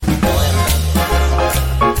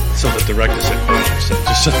So the director said,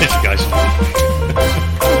 just so that you guys know.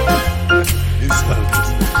 He's so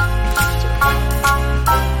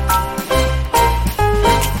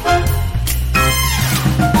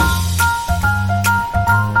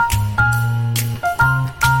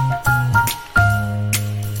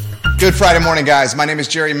Good Friday morning, guys. My name is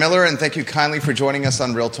Jerry Miller, and thank you kindly for joining us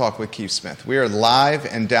on Real Talk with Keith Smith. We are live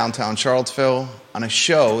in downtown Charlottesville on a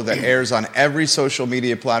show that airs on every social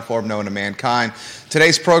media platform known to mankind.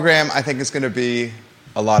 Today's program, I think, is going to be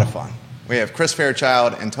a lot of fun. We have Chris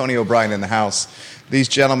Fairchild and Tony O'Brien in the house. These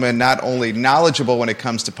gentlemen not only knowledgeable when it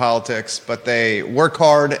comes to politics, but they work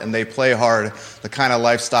hard and they play hard, the kind of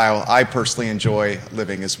lifestyle I personally enjoy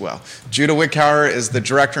living as well. Judah Wickhauer is the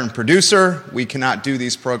director and producer. We cannot do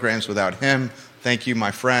these programs without him. Thank you,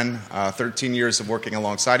 my friend. 13 years of working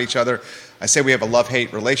alongside each other. I say we have a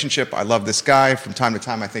love-hate relationship. I love this guy. From time to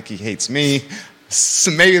time, I think he hates me.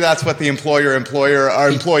 So maybe that's what the employee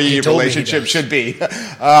relationship should be.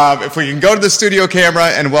 If we can go to the studio camera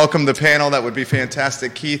and welcome the panel, that would be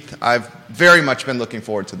fantastic. Keith, I've very much been looking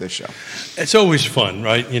forward to this show. It's always fun,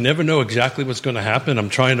 right? You never know exactly what's going to happen. I'm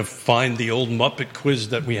trying to find the old Muppet quiz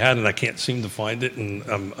that we had, and I can't seem to find it, and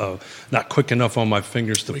I'm not quick enough on my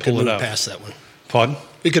fingers to pull it out. We could move past that one. Pardon?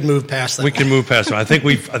 We could move past that. We can move past it. I think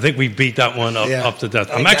we beat that one up to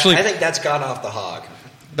death. I think that's gone off the hog.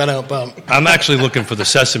 I'm actually looking for the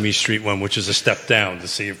Sesame Street one, which is a step down, to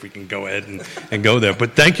see if we can go ahead and go there.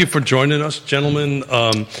 But thank you for joining us, gentlemen.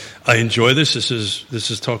 I enjoy this. This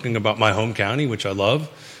is talking about my home county, which I love.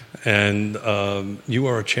 And you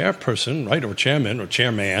are a chairperson, right, or chairman, or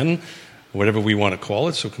chairman, whatever we want to call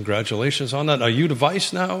it. So congratulations on that. Are you the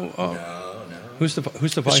vice now? No. Who's the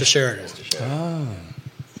vice? Mr. Sheridan.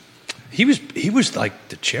 He was like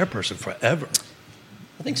the chairperson forever.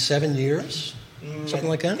 I think 7 years. Something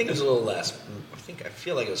like that? I think it was a little less. I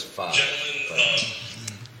feel like it was 5.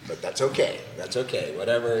 But that's okay. That's okay.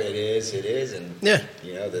 Whatever it is, and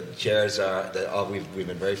the chairs are. We've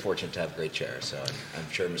been very fortunate to have great chairs. So I'm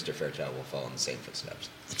sure Mr. Fairchild will follow in the same footsteps.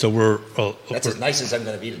 So that's as nice as I'm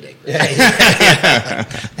going to be today.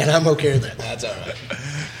 And I'm okay with that. That's all right.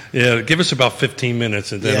 Yeah, give us about 15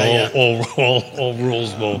 minutes, and then all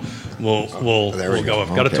rules will go.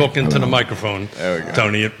 I've got to talk into the microphone,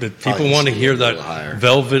 Tony. People want to hear that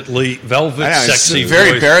velvet, sexy voice.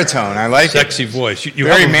 Very baritone. I like sexy voice. You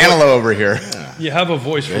very Manilow over here. You have a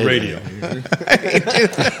voice for radio. I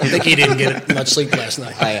think he didn't get much sleep last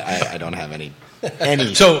night. I don't have any.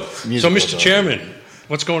 So Mr. Chairman,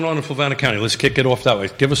 what's going on in Fluvanna County? Let's kick it off that way.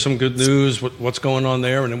 Give us some good news. What's going on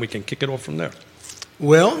there, and then we can kick it off from there.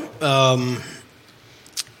 Well,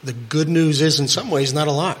 the good news is in some ways not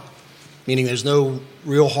a lot, meaning there's no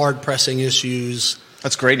real hard pressing issues.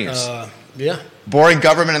 That's great news. Yeah. Boring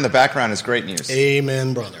government in the background is great news.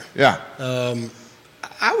 Amen, brother. Yeah.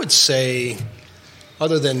 I would say,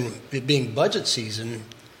 other than it being budget season,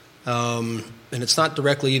 and it's not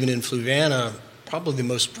directly even in Fluvanna, probably the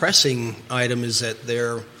most pressing item is that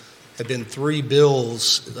there have been 3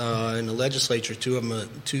 bills in the legislature, 2 of them,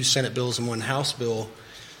 2 Senate bills and 1 House bill,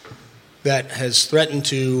 that has threatened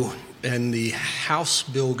to, and the House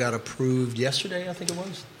bill got approved yesterday, I think it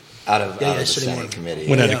was? Out of the Senate committee.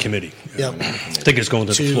 Went out of committee. Yeah. I think it's going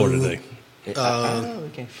to the floor today. I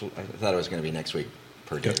thought it was going to be next week.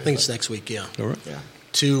 I think it's next week, yeah. All right. Yeah.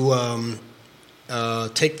 To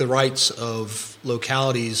take the rights of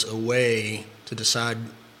localities away to decide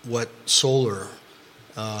what solar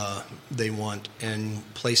they want and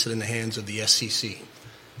place it in the hands of the SCC.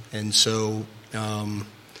 And so...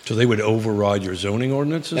 so they would override your zoning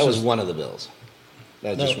ordinances? That was one of the bills.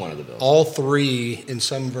 That was just one of the bills. All 3 in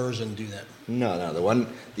some version do that. No.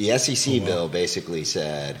 The SCC bill basically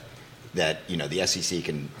said that, the SCC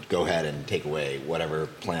can go ahead and take away whatever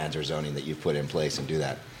plans or zoning that you've put in place and do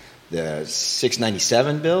that. The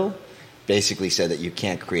 697 bill basically said that you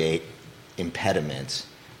can't create impediments.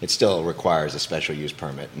 It still requires a special use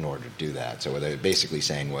permit in order to do that. So what they're basically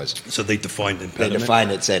saying was... So they defined impediment? They defined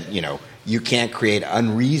it, said, you can't create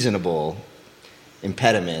unreasonable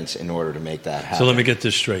impediments in order to make that happen. So let me get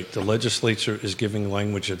this straight. The legislature is giving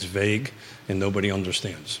language that's vague and nobody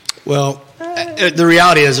understands. Well, the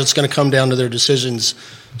reality is it's going to come down to their decisions.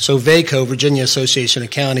 So VACO, Virginia Association of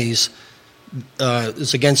Counties,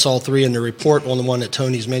 is against all 3 in the report. On the one that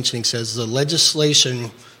Tony's mentioning says the legislation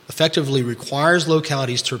effectively requires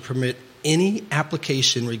localities to permit any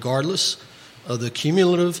application regardless of the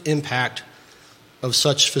cumulative impact of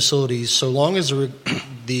such facilities so long as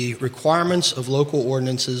the requirements of local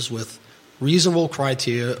ordinances with reasonable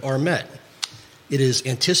criteria are met. It is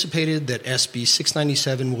anticipated that SB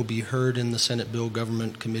 697 will be heard in the Senate Bill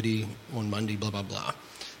Government Committee on Monday, blah, blah, blah.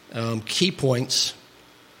 Key points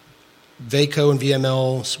VACO and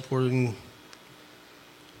VML supporting.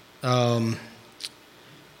 The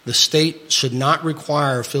state should not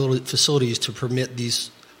require facilities to permit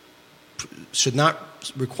these. Should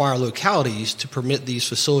not require localities to permit these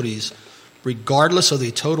facilities, regardless of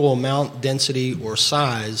the total amount, density, or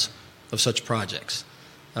size of such projects.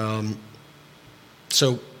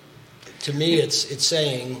 So, to me, it's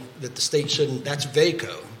saying that the state shouldn't. That's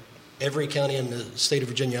VACO. Every county in the state of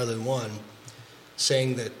Virginia, other than one,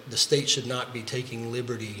 saying that the state should not be taking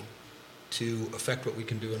liberty to affect what we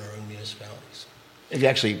can do in our own municipalities. If you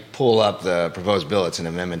actually pull up the proposed bill, it's an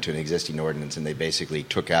amendment to an existing ordinance, and they basically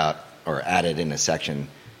took out or added in a section,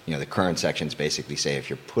 the current sections basically say if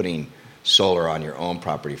you're putting solar on your own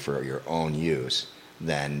property for your own use,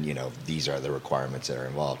 then, these are the requirements that are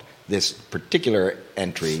involved. This particular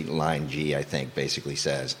entry, line G, I think, basically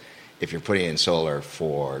says if you're putting in solar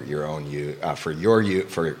for your own use, for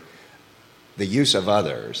the use of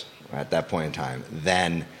others at that point in time,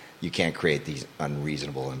 then you can't create these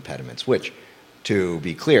unreasonable impediments, which, to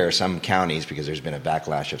be clear, some counties, because there's been a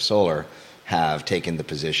backlash of solar, have taken the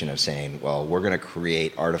position of saying, well, we're going to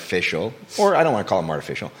create artificial, or I don't want to call them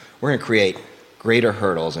artificial, we're going to create greater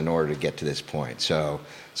hurdles in order to get to this point. So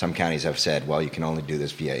some counties have said, well, you can only do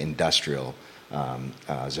this via industrial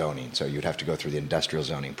zoning. So you'd have to go through the industrial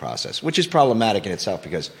zoning process, which is problematic in itself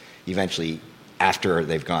because eventually after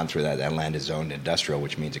they've gone through that land is zoned industrial,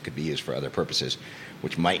 which means it could be used for other purposes,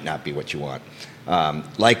 which might not be what you want.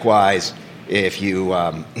 Likewise, if you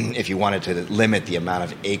wanted to limit the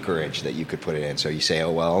amount of acreage that you could put it in, so you say,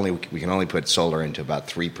 oh, well, we can only put solar into about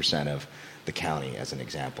 3% of the county, as an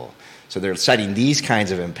example. So they're citing these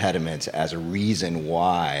kinds of impediments as a reason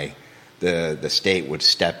why the state would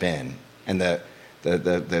step in. And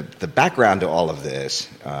the background to all of this,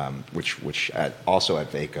 which also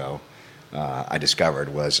at VACO I discovered,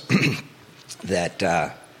 was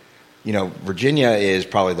that Virginia is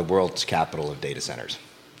probably the world's capital of data centers.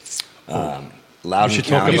 Loudoun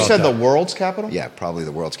County. You said the world's capital? Yeah, probably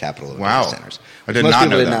the world's capital of wow. data centers. I did Most not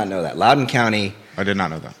people know did that. not know that. Loudoun County I did not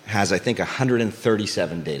know that. has, I think,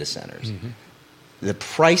 137 data centers. Mm-hmm. The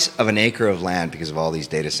price of an acre of land, because of all these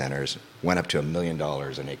data centers, went up to $1 million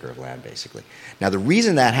an acre of land, basically. Now, the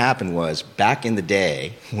reason that happened was back in the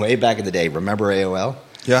day, way back in the day, remember AOL?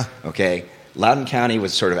 Yeah. Okay. Loudoun County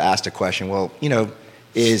was sort of asked a question, well,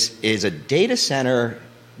 is a data center,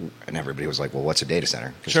 and everybody was like, well, what's a data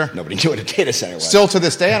center? 'Cause sure. nobody knew what a data center was. Still to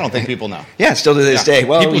this day, I don't think people know. Yeah, still to this day.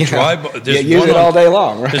 Well, People drive. You use it all day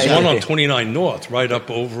long, right? There's one on 29 North, right up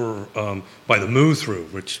over by the Move-Through,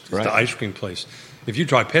 which is Right. the ice cream place. If you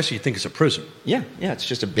drive past it, you think it's a prison. Yeah, it's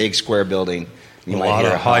just a big square building. You A might lot hear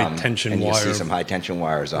of a hum, high-tension and you see wire. some high-tension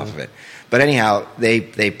wires off of it. But anyhow,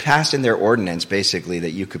 they passed in their ordinance, basically,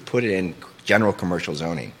 that you could put it in general commercial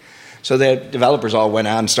zoning. So the developers all went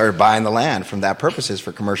out and started buying the land from that purposes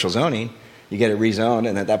for commercial zoning. You get it rezoned,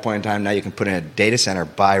 and at that point in time, now you can put in a data center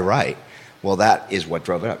by right. Well, that is what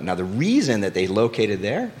drove it up. Now, the reason that they located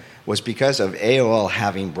there was because of AOL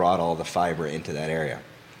having brought all the fiber into that area,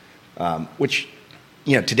 which,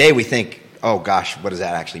 today we think, oh, gosh, what does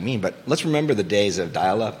that actually mean? But let's remember the days of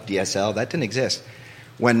dial-up, DSL. That didn't exist.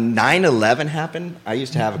 When 9/11 happened, I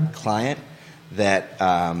used to have a client that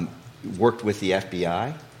worked with the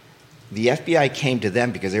FBI. The FBI came to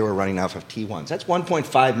them because they were running off of T1s. That's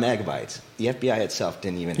 1.5 megabytes. The FBI itself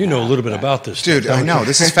didn't even You know have a little bit that. about this. Dude, I know.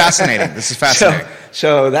 This is fascinating. This is fascinating.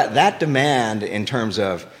 So that demand in terms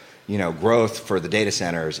of growth for the data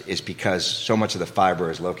centers is because so much of the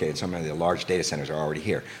fiber is located, so many of the large data centers are already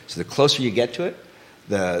here. So the closer you get to it,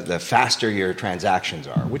 the faster your transactions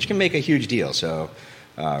are, which can make a huge deal. So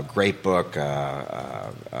great book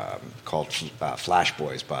called Flash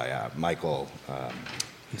Boys by Michael...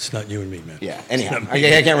 It's not you and me, man. Yeah. Anyhow, I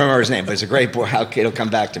can't remember his name, but it's a great book. It'll come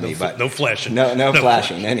back to me. But no flashing. No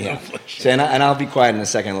flashing. Anyhow. No flashing. So, and I'll be quiet in a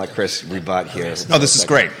second and let Chris rebut here. No, this is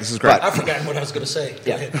great. This is great. I forgot what I was going to say.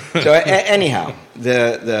 Go ahead. So anyhow,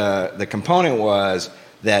 the component was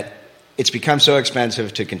that it's become so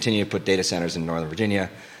expensive to continue to put data centers in Northern Virginia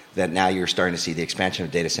that now you're starting to see the expansion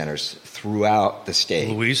of data centers throughout the state.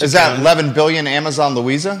 Louisa Is that County. 11 billion Amazon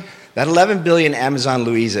Louisa? That 11 billion Amazon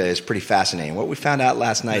Louisa is pretty fascinating. What we found out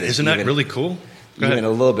last night Isn't that really cool? Go Even ahead. a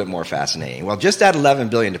little bit more fascinating. Well, just that 11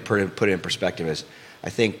 billion, to put it in perspective, is I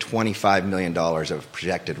think $25 million of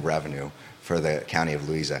projected revenue for the county of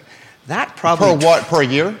Louisa. That probably Per what? Per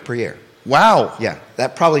year? Per year. Wow. Yeah,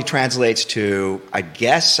 that probably translates to, I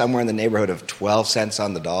guess, somewhere in the neighborhood of 12 cents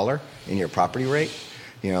on the dollar in your property rate.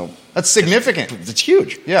 That's significant. It's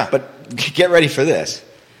huge. Yeah. But get ready for this.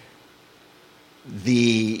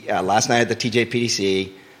 Last night at the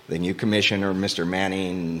TJPDC, the new commissioner, Mr.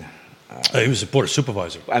 Manning, He was a board of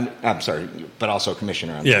supervisor. I'm sorry, but also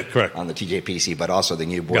commissioner on, correct. on the TJPC, but also the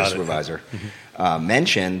new board of supervisor,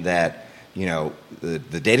 mentioned that,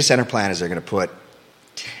 the data center plan is they're going to put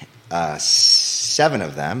 7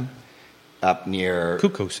 of them up near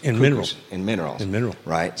Cuckoos in Minerals. In Minerals. In Mineral.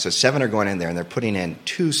 Right? So 7 are going in there, and they're putting in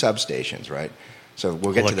 2 substations, right? So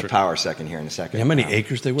we'll get to the power second here in a second. How many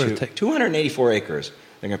acres they were? 284 acres.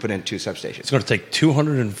 They're going to put in 2 substations. It's going to take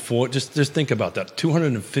 204. Just think about that.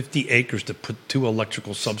 250 acres to put 2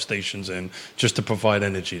 electrical substations in just to provide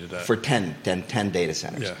energy to that. For 10 data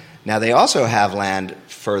centers. Yeah. Now, they also have land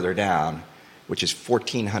further down, which is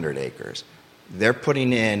 1,400 acres. They're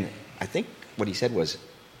putting in, I think what he said was,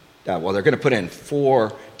 they're going to put in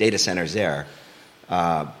 4 data centers there.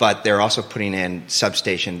 But they're also putting in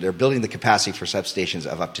substations. They're building the capacity for substations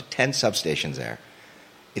of up to 10 substations there.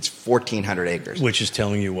 It's 1,400 acres. Which is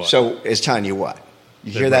telling you what? So it's telling you what?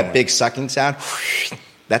 You hear that big sucking sound?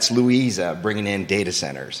 That's Louisa bringing in data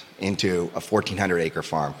centers into a 1,400-acre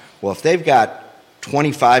farm. Well, if they've got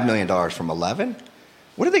 $25 million from 11,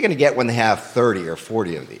 what are they going to get when they have 30 or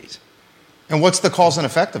 40 of these? And what's the cause and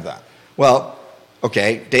effect of that? Well,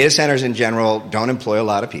 okay, data centers in general don't employ a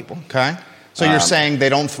lot of people. Okay. So you're saying they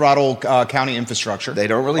don't throttle county infrastructure? They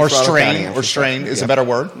don't really throttle county infrastructure. Or strain is a better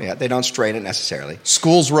word? Yeah, they don't strain it necessarily.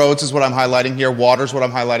 Schools, roads is what I'm highlighting here. Water is what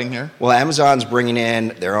I'm highlighting here. Well, Amazon's bringing in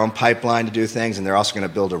their own pipeline to do things, and they're also going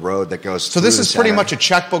to build a road that goes through So this is pretty much a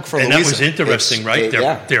checkbook for Louisa. And that was interesting, right?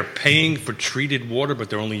 Yeah. They're paying for treated water, but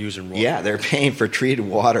they're only using raw. Yeah, they're paying for treated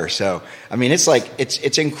water. So, I mean, it's like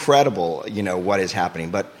it's incredible, what is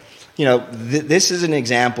happening. But this is an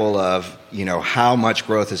example of, how much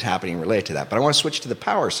growth is happening related to that. But I want to switch to the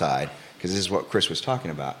power side, because this is what Chris was talking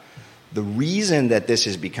about. The reason that this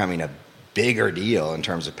is becoming a bigger deal in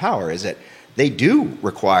terms of power is that they do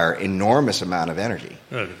require enormous amount of energy.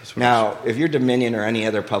 Now, if you're Dominion or any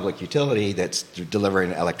other public utility that's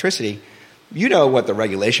delivering electricity, you know what the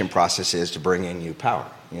regulation process is to bring in new power.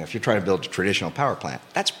 If you're trying to build a traditional power plant,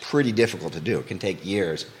 that's pretty difficult to do. It can take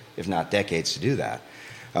years, if not decades, to do that.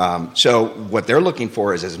 So what they're looking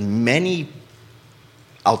for is as many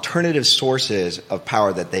alternative sources of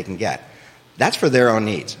power that they can get. That's for their own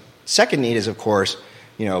needs. Second need is, of course,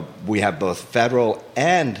 we have both federal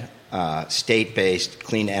and state-based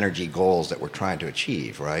clean energy goals that we're trying to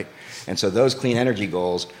achieve, right? And so those clean energy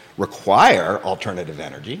goals require alternative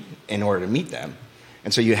energy in order to meet them.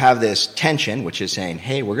 And so you have this tension, which is saying,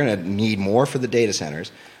 hey, we're going to need more for the data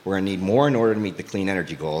centers. We're going to need more in order to meet the clean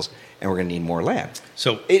energy goals, and we're going to need more land.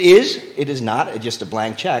 So it is not just a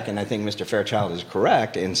blank check, and I think Mr. Fairchild is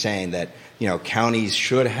correct in saying that, counties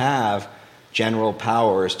should have general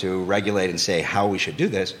powers to regulate and say how we should do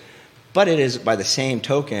this, but it is, by the same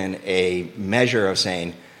token, a measure of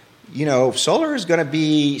saying, solar is going to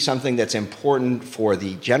be something that's important for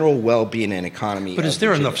the general well-being and economy. But is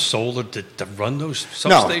there enough solar to run those substations?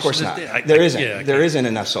 No, of course not. There isn't. There isn't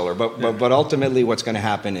enough solar. But ultimately, what's going to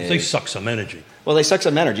happen is they suck some energy. Well, they suck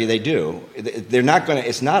some energy. They do. They're not going to.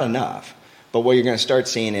 It's not enough. But what you're going to start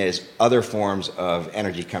seeing is other forms of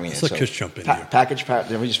energy coming in. Let's let Chris jump in here. Package power.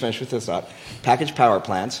 Let me just finish with this thought. Package power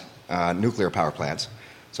plants, nuclear power plants.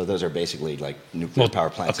 So those are basically like nuclear power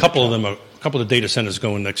plants. A couple of the data centers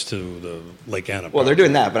going next to the Lake Anna. Well, they're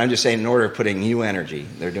doing that, but I'm just saying in order of putting new energy,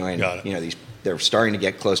 they're doing, they're starting to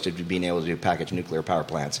get close to being able to do packaged nuclear power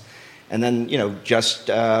plants. And then, just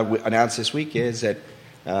announced this week is that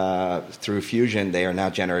through fusion, they are now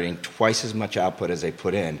generating twice as much output as they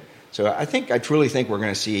put in. So I truly think we're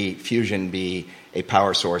going to see fusion be a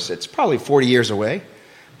power source. It's probably 40 years away.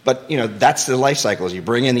 But, that's the life cycle. Is you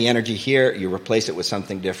bring in the energy here, you replace it with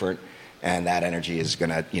something different, and that energy is going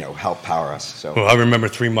to, help power us. So. Well, I remember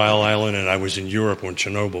 3 Mile Island, and I was in Europe when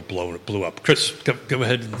Chernobyl blew up. Chris, go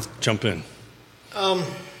ahead and jump in. I'm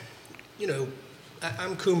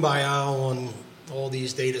kumbaya on all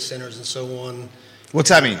these data centers and so on. What's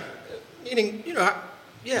that mean? Meaning,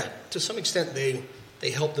 to some extent they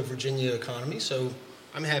help the Virginia economy, so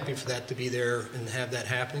I'm happy for that to be there and have that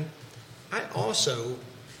happening. I also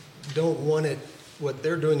don't want what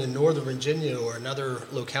they're doing in Northern Virginia or another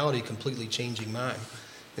locality completely changing mine.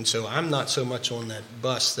 And so I'm not so much on that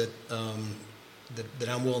bus that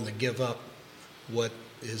I'm willing to give up what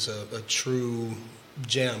is a true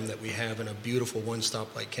gem that we have in a beautiful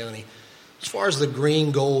one-stoplight county. As far as the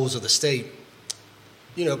green goals of the state,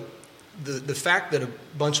 the fact that a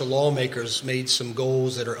bunch of lawmakers made some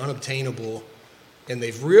goals that are unobtainable, and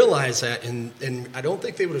they've realized that, and I don't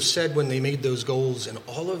think they would have said when they made those goals in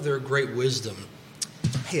all of their great wisdom,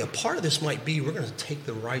 hey, a part of this might be we're going to take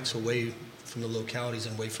the rights away from the localities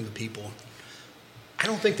and away from the people. I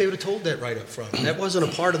don't think they would have told that right up front. That wasn't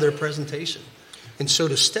a part of their presentation. And so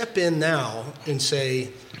to step in now and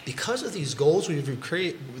say, because of these goals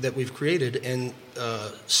that we've created, and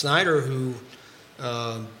Snyder, who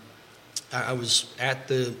I was at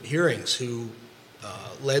the hearings, who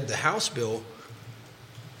led the House bill,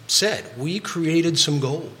 said, we created some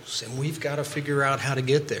goals, and we've got to figure out how to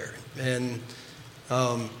get there. And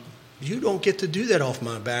you don't get to do that off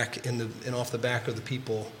my back and off the back of the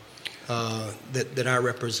people that I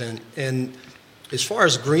represent. And as far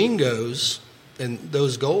as green goes and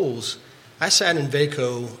those goals, I sat in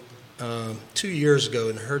VACO 2 years ago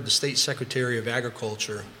and heard the State Secretary of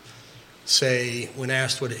Agriculture say, when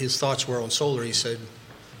asked what his thoughts were on solar, he said,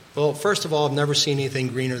 well, first of all, I've never seen anything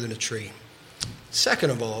greener than a tree. Second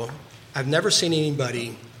of all, I've never seen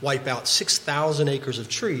anybody wipe out 6,000 acres of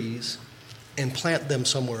trees and plant them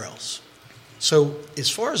somewhere else. So as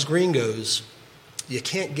far as green goes, you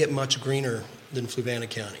can't get much greener than Fluvanna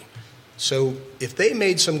County. So if they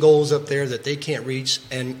made some goals up there that they can't reach,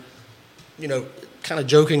 and, kind of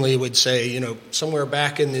jokingly would say, somewhere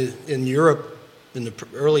back in Europe in the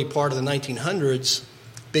early part of the 1900s,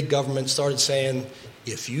 big government started saying,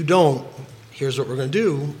 if you don't, here's what we're going to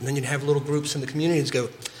do. And then you'd have little groups in the communities go,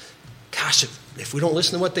 gosh, if we don't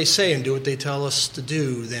listen to what they say and do what they tell us to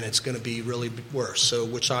do, then it's going to be really worse. So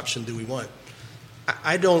which option do we want?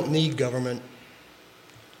 I don't need government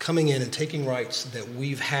coming in and taking rights that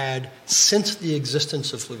we've had since the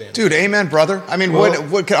existence of Fluvanna. Dude, amen, brother. I mean,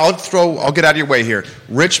 I'll get out of your way here.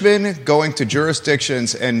 Richmond going to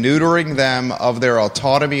jurisdictions and neutering them of their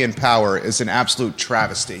autonomy and power is an absolute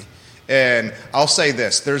travesty. And I'll say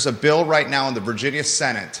this. There's a bill right now in the Virginia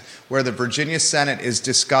Senate where the Virginia Senate is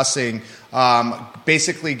discussing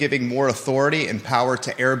basically giving more authority and power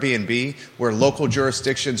to Airbnb, where local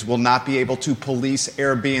jurisdictions will not be able to police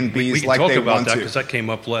Airbnbs like they want to. We can talk about that because that came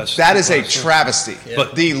up last. That is a travesty. Yeah.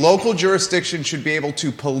 But the local jurisdiction should be able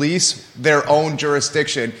to police their own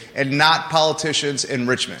jurisdiction and not politicians in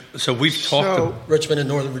Richmond. So we've talked Richmond and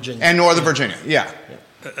Northern Virginia. And Northern Virginia, yeah.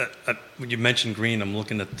 When you mentioned green, I'm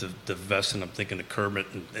looking at the vest and I'm thinking of Kermit,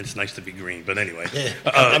 and it's nice to be green. But anyway,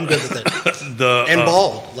 I'm good with that. And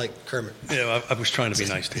bald, like Kermit. Yeah, I was trying to be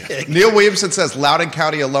nice to you. Neil Williamson says Loudoun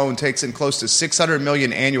County alone takes in close to $600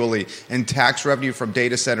 million annually in tax revenue from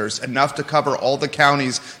data centers, enough to cover all the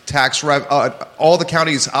county's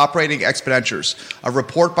operating expenditures. A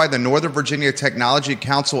report by the Northern Virginia Technology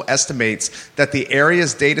Council estimates that the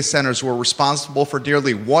area's data centers were responsible for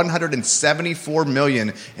nearly $174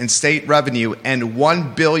 million in state revenue and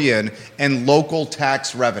 $1 billion in local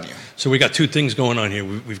tax revenue. So we got two things going on here.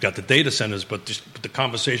 We've got the data centers, but the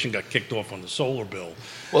conversation got kicked off on the solar bill.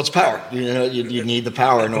 Well, it's power. You need the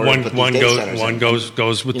power in order to put these data centers in. One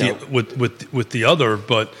goes with the other,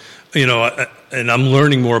 but and I'm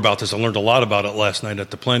learning more about this. I learned a lot about it last night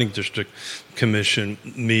at the Planning District Commission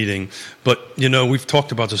meeting. But we've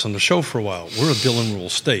talked about this on the show for a while. We're a bill and rule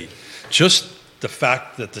state. Just the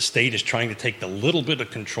fact that the state is trying to take the little bit of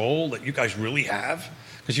control that you guys really have,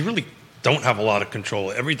 because you really don't have a lot of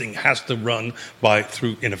control. Everything has to run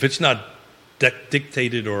through, and if it's not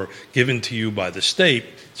dictated or given to you by the state,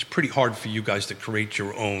 it's pretty hard for you guys to create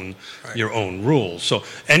your own rules. So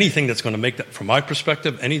anything that's going to make that, from my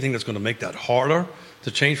perspective, anything that's going to make that harder to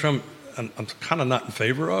change from, I'm kind of not in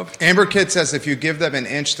favor of. Amber Kidd says if you give them an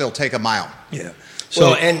inch, they'll take a mile. Yeah.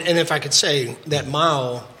 So and if I could say, that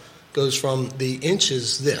mile goes from the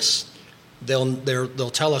inches this. They'll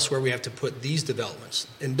tell us where we have to put these developments.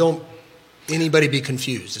 And don't anybody be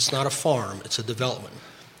confused. It's not a farm. It's a development.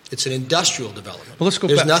 It's an industrial development. Well, let's go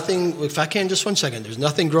back. There's nothing, if I can, just 1 second. There's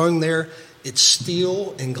nothing growing there. It's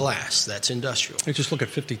steel and glass. That's industrial. Hey, just look at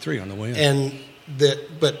 53 on the way in.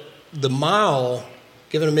 But the mile,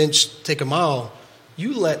 giving an inch, take a mile,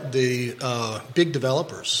 you let the big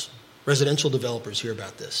developers, residential developers, hear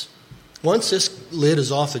about this. Once this lid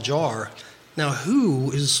is off the jar, now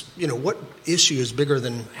what issue is bigger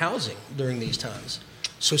than housing during these times?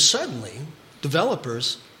 So suddenly,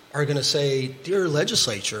 developers are going to say, dear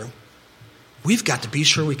legislature, we've got to be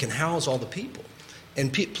sure we can house all the people.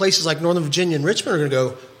 And places like Northern Virginia and Richmond are going to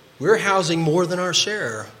go, we're housing more than our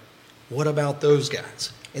share. What about those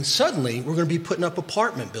guys? And suddenly, we're going to be putting up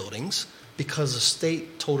apartment buildings because the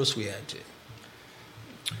state told us we had to.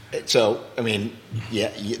 So,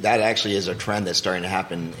 that actually is a trend that's starting to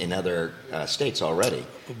happen in other states already.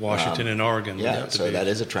 Washington and Oregon. Yeah, so that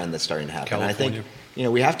is a trend that's starting to happen. California. And I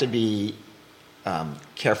think, we have to be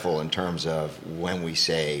careful in terms of when we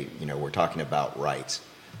say, we're talking about rights.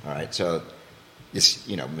 All right, so this,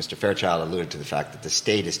 Mr. Fairchild alluded to the fact that the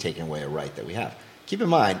state is taking away a right that we have. Keep in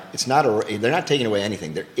mind, they're not taking away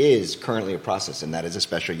anything. There is currently a process, and that is a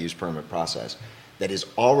special use permit process that is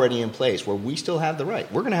already in place where we still have the right.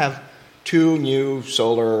 We're going to have 2 new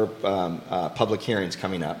solar public hearings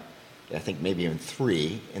coming up. I think maybe even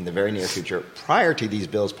 3 in the very near future prior to these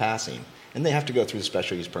bills passing. And they have to go through the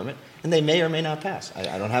special use permit, and they may or may not pass.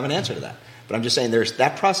 I don't have an answer to that. But I'm just saying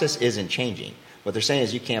that process isn't changing. What they're saying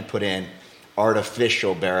is you can't put in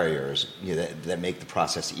artificial barriers that make the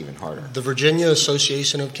process even harder. The Virginia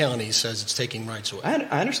Association of Counties says it's taking rights away.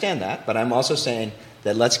 I understand that, but I'm also saying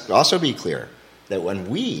that let's also be clear that when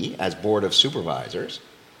we, as Board of Supervisors,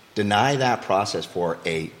 deny that process for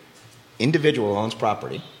a individual who owns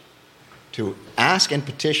property, to ask and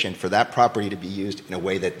petition for that property to be used in a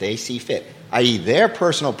way that they see fit, i.e. their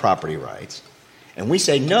personal property rights, and we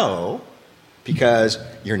say no because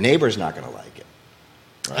your neighbor's not going to like it.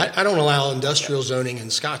 Right? I don't allow industrial zoning in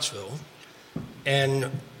Scottsville. And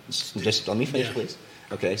just let me finish, please.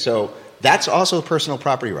 Okay, so that's also personal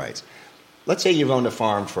property rights. Let's say you've owned a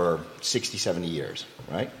farm for 60, 70 years,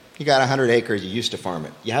 right? You got 100 acres, you used to farm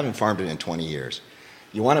it. You haven't farmed it in 20 years.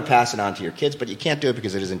 You want to pass it on to your kids, but you can't do it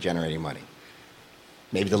because it isn't generating money.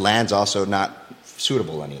 Maybe the land's also not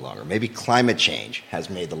suitable any longer. Maybe climate change has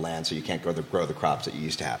made the land so you can't grow the crops that you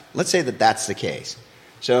used to have. Let's say that that's the case.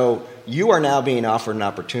 So you are now being offered an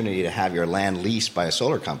opportunity to have your land leased by a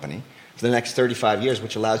solar company for the next 35 years,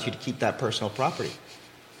 which allows you to keep that personal property.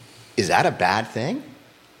 Is that a bad thing?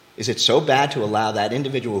 Is it so bad to allow that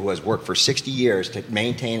individual who has worked for 60 years to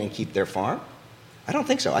maintain and keep their farm? I don't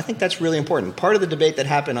think so. I think that's really important. Part of the debate that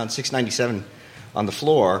happened on 697 on the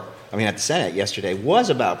floor, at the Senate yesterday,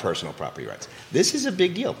 was about personal property rights. This is a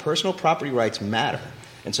big deal. Personal property rights matter.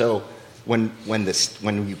 And so when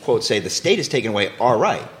you, quote, say the state is taking away our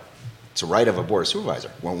right, it's a right of a board of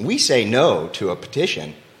supervisor. When we say no to a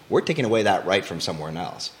petition, we're taking away that right from somewhere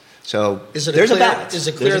else. So there's a balance. Is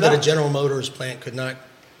it clear that a General Motors plant could not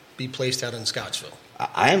be placed out in Scottsville?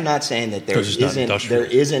 I am not saying that there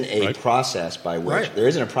isn't a process by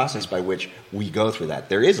which we go through that.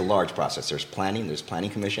 There is a large process. There's planning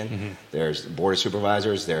commission, there's the board of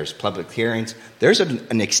supervisors, there's public hearings. There's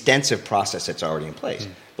an extensive process that's already in place.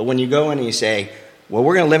 But when you go in and you say, well,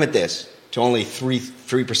 we're going to limit this to only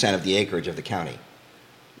 3% of the acreage of the county,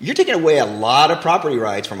 you're taking away a lot of property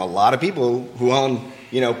rights from a lot of people who own,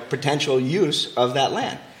 potential use of that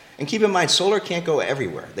land. And keep in mind, solar can't go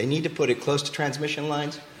everywhere. They need to put it close to transmission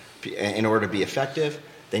lines in order to be effective.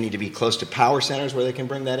 They need to be close to power centers where they can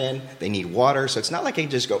bring that in. They need water. So it's not like they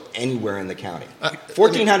can just go anywhere in the county.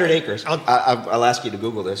 1,400 acres. I'll ask you to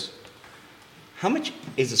Google this. How much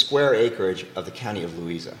is the square acreage of the county of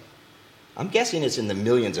Louisa? I'm guessing it's in the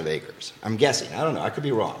millions of acres. I'm guessing. I don't know. I could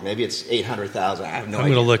be wrong. Maybe it's 800,000. I have no idea.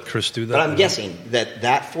 I'm going to let Chris do that. But I'm guessing that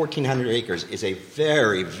 1,400 acres is a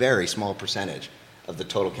very, very small percentage of the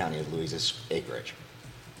total county of Louisa's acreage.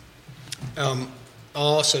 I'll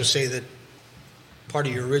also say that part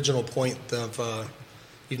of your original point of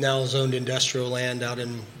you've now zoned industrial land out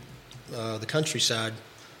in the countryside,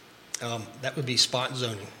 that would be spot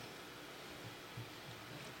zoning.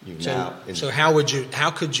 So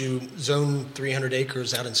how could you zone 300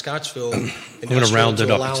 acres out in Scottsville? I'm going to round it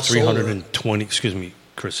up. It's 320. Excuse me,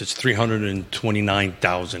 Chris. It's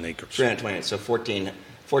 329,000 acres. 320. So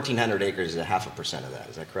 1,400 acres is 0.5% of that.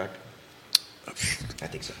 Is that correct? I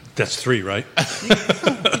think so. That's 3, right? You're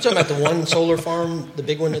talking about the one solar farm, the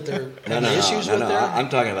big one that they're having issues with there? I'm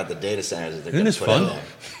talking about the data centers that they're going to put in there.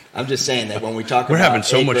 I'm just saying that when we talk we're about having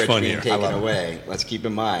so much fun being here. taken away, let's keep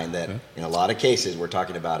in mind that in a lot of cases we're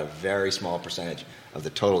talking about a very small percentage of the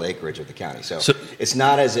total acreage of the county. So it's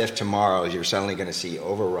not as if tomorrow you're suddenly going to see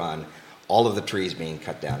overrun all of the trees being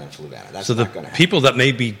cut down in Fluvanna. That's not going to happen. People that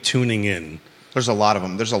may be tuning in, there's a lot of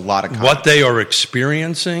them. There's a lot of what they are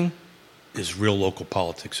experiencing is real local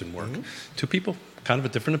politics and work. Two people, kind of a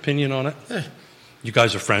different opinion on it. You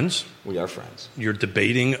guys are friends. We are friends. You're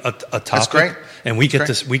debating a topic. That's great. And we get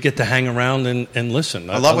to hang around and listen.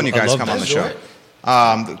 I love when you guys come on the show.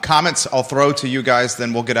 The comments I'll throw to you guys,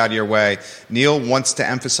 then we'll get out of your way. Neil wants to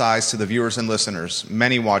emphasize to the viewers and listeners,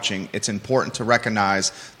 many watching, it's important to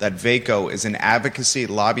recognize that VACO is an advocacy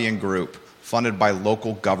lobbying group funded by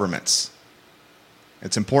local governments.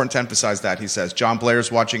 It's important to emphasize that, he says. John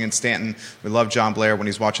Blair's watching in Stanton. We love John Blair when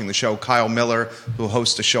he's watching the show. Kyle Miller, who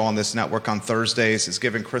hosts a show on this network on Thursdays, is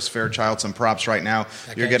giving Chris Fairchild some props right now.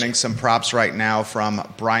 You're getting some props right now from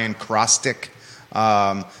Brian Krostick.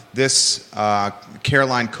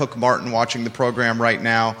 Caroline Cook-Martin watching the program right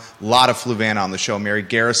now. A lot of Fluvanna on the show. Mary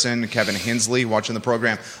Garrison, Kevin Hensley watching the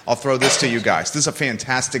program. I'll throw this to you guys. This is a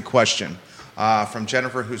fantastic question. From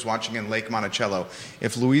Jennifer, who's watching in Lake Monticello.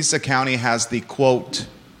 If Louisa County has the, quote,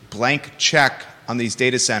 blank check on these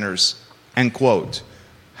data centers, end quote,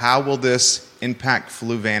 how will this impact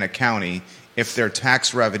Fluvanna County if their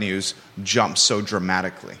tax revenues jump so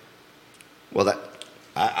dramatically? Well,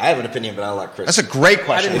 I have an opinion, but I'll let Chris. That's a great I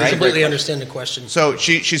question. didn't right? completely understand the question. So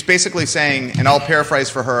she's basically saying, and I'll paraphrase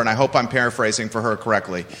for her, and I hope I'm paraphrasing for her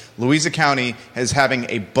correctly, Louisa County is having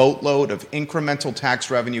a boatload of incremental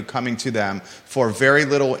tax revenue coming to them for very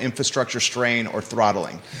little infrastructure strain or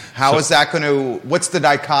throttling. How is that going to, what's the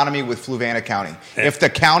dichotomy with Fluvanna County? If the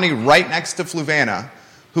county right next to Fluvanna,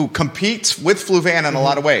 who competes with Fluvanna in a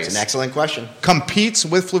lot of ways. It's an excellent question. Competes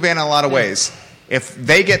with Fluvanna in a lot of ways. If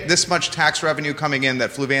they get this much tax revenue coming in that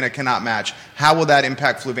Fluvanna cannot match, how will that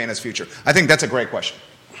impact Fluvanna's future? I think that's a great question.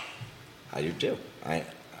 I do too. I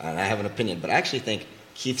have an opinion, but I actually think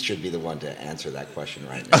Keith should be the one to answer that question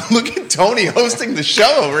right now. Look at Tony hosting the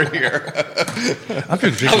show over here. I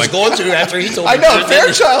was going to after he told me. I know,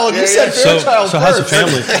 Fairchild. You said Fairchild So how's the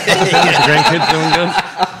family? The grandkids doing good?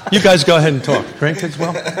 You guys go ahead and talk. Grandkids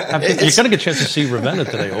well? You're going to get a chance to see Ravenna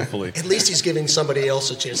today, hopefully. At least he's giving somebody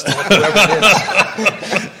else a chance to talk, whoever it is.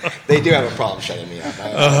 They do have a problem shutting me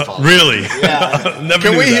up. Really? Yeah. Never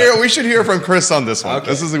Can knew we that. hear? We should hear from Chris on this one. Okay.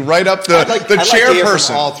 This is right up the I'd like to hear from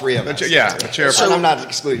chairperson. all three of us. The chairperson. And I'm not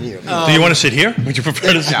excluding you. Do you want to sit here? Would you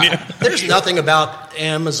prefer to sit here? There's nothing about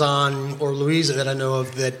Amazon or Louisa that I know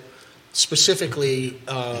of that specifically.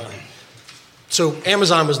 So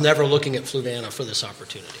Amazon was never looking at Fluvanna for this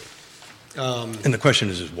opportunity. And the question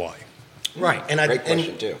is why? Right, and Great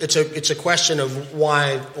question, too. It's a question of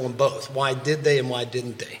why on both. Why did they and why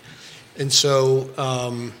didn't they? And so,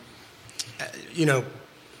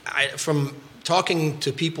 from talking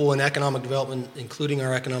to people in economic development, including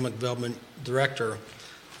our economic development director,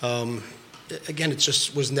 again, it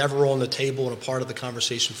just was never on the table and a part of the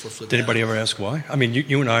conversation for Fluvanna. Did anybody ever ask why? I mean,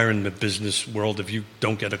 you and I are in the business world. If you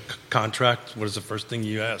don't get a contract, what is the first thing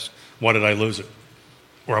you ask? Why did I lose it?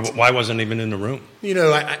 Or why wasn't I even in the room?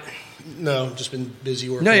 No, just been busy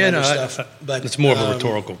working on other stuff. But it's more of a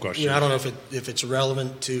rhetorical question. I don't know if it's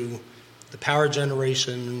relevant to the power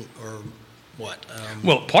generation or what.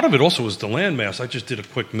 Well, part of it also was the land mass. I just did a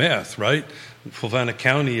quick math, right? Fluvanna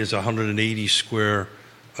County is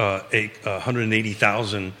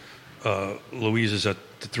 180,000. Louisa's at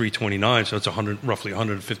the 329, so it's roughly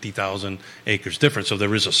 150,000 acres difference. So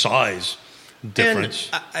there is a size difference.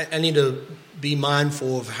 And I need to be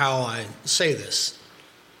mindful of how I say this,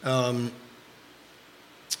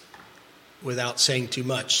 without saying too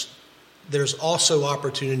much. There's also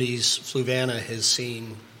opportunities Fluvanna has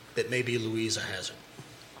seen that maybe Louisa hasn't.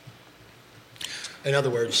 In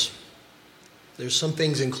other words, there's some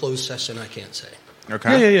things in closed session I can't say.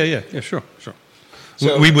 Okay. Yeah, sure.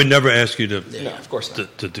 So- we would never ask you to No, of course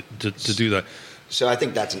not. to do that. So I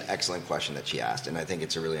think that's an excellent question that she asked, and I think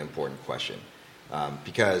it's a really important question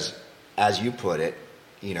because, as you put it,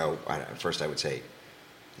 first I would say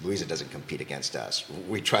Louisa doesn't compete against us.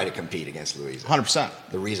 We try to compete against Louisa. 100%.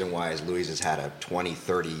 The reason why is Louisa's had a 20,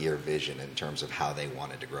 30-year vision in terms of how they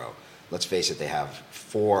wanted to grow. Let's face it, they have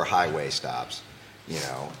 4 highway stops,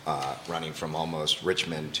 running from almost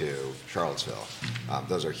Richmond to Charlottesville.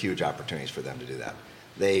 Those are huge opportunities for them to do that.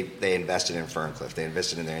 They invested in Ferncliff. They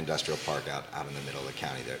invested in their industrial park out in the middle of the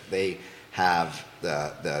county there. They have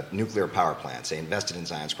the nuclear power plants. They invested in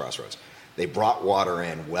Zion's Crossroads. They brought water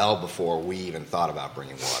in well before we even thought about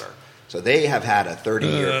bringing water. So they have had a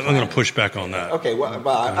 30-year I'm going to push back on that. Okay, well,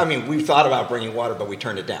 we thought about bringing water, but we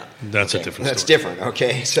turned it down. That's okay? a different That's story. different,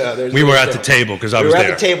 okay? So we were at the table because I was there. We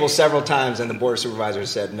were at the table several times, and the Board of Supervisors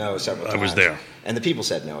said no several times. I was there. And the people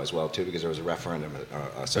said no as well, too, because there was a referendum.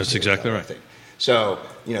 That's exactly right. So,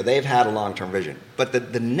 they've had a long-term vision. But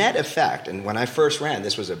the net effect, and when I first ran,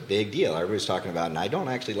 this was a big deal. Everybody was talking about it, and I don't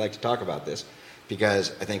actually like to talk about this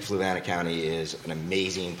because I think Fluvanna County is an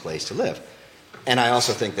amazing place to live. And I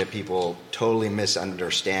also think that people totally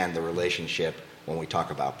misunderstand the relationship when we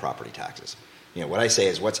talk about property taxes. What I say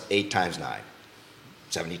is, what's 8 times 9?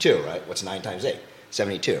 72, right? What's 9 times 8?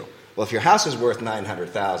 72. Well, if your house is worth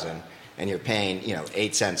 $900,000 and you're paying,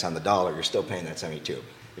 8 cents on the dollar, you're still paying that 72.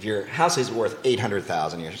 If your house is worth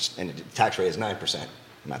 $800,000 and the tax rate is 9%, I'm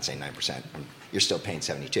not saying 9%, you're still paying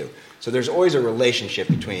 72. So there's always a relationship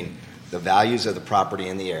between the values of the property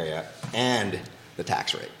in the area and the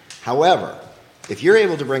tax rate. However, if you're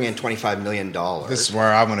able to bring in $25 million, this is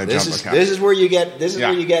where I'm going to jump. This is where you get. This is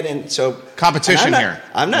where you get in. So competition here.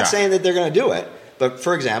 I'm not saying that they're going to do it, but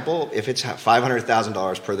for example, if it's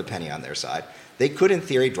 $500,000 per the penny on their side, they could, in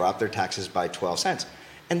theory, drop their taxes by 12 cents,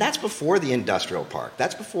 and that's before the industrial park.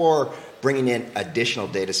 That's before bringing in additional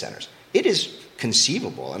data centers. It is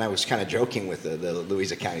conceivable, and I was kind of joking with the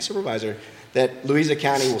Louisa County Supervisor that Louisa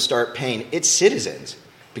County will start paying its citizens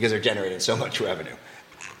because they're generating so much revenue.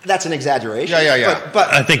 That's an exaggeration. Yeah.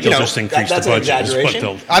 But I think they'll just increase the budget. That's an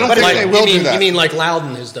exaggeration. I don't think they will do that. You mean like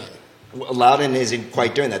Loudon has done? Loudoun isn't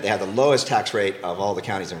quite doing that. They have the lowest tax rate of all the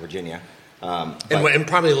counties in Virginia. And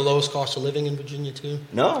probably the lowest cost of living in Virginia, too?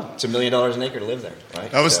 No, it's $1 million an acre to live there, right?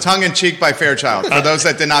 That was tongue-in-cheek by Fairchild, for those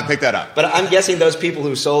that did not pick that up. But I'm guessing those people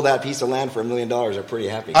who sold that piece of land for $1 million are pretty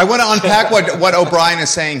happy. I want to unpack what O'Brien is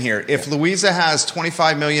saying here. If Louisa has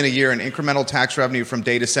 $25 million a year in incremental tax revenue from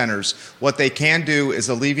data centers, what they can do is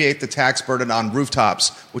alleviate the tax burden on rooftops,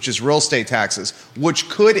 which is real estate taxes, which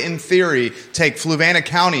could, in theory, take Fluvanna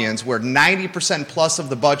Countyans, where 90% plus of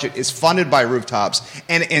the budget is funded by rooftops,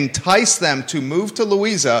 and entice them to move to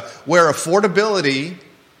Louisa, where affordability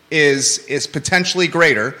is potentially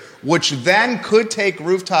greater, which then could take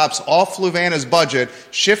rooftops off Fluvanna's budget,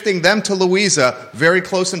 shifting them to Louisa, very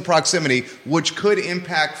close in proximity, which could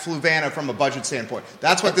impact Fluvanna from a budget standpoint.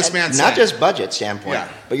 That's what this man's saying. Not just budget standpoint,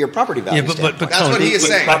 but your property value standpoint. But that's what he is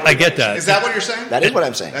saying. I get that. Is that what you're saying? That is what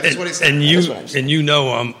I'm saying. That is what he's saying. And you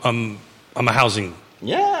know I'm a housing.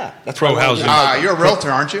 Yeah, that's pro housing. You're a realtor,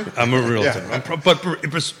 aren't you? I'm a realtor. Yeah. But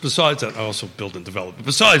besides that, I also build and develop.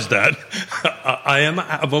 Besides that,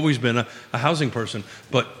 I've always been a housing person.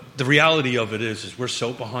 But the reality of it is we're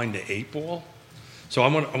so behind the eight ball. So I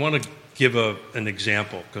want to give an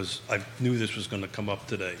example, because I knew this was going to come up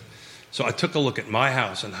today. So I took a look at my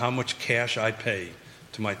house and how much cash I pay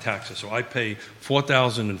to my taxes. So I pay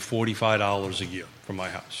 $4,045 a year for my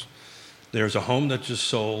house. There's a home that just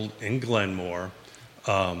sold in Glenmore.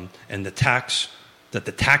 And the tax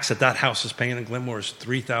that house is paying in Glenmore is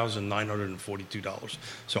 $3,942.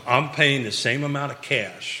 So I'm paying the same amount of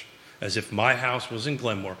cash as if my house was in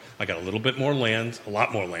Glenmore. I got a little bit more land, a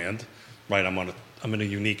lot more land, right? I'm in a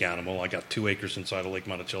unique animal. I got 2 acres inside of Lake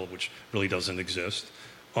Monticello, which really doesn't exist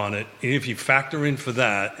on it. And if you factor in for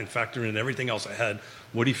that and factor in everything else I had,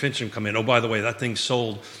 Woody Fincham come in. Oh, by the way, that thing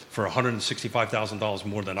sold for $165,000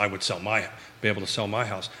 more than I would be able to sell my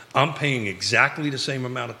house. I'm paying exactly the same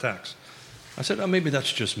amount of tax. I said, maybe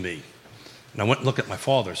that's just me. And I went and looked at my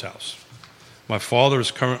father's house. My father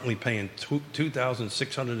is currently paying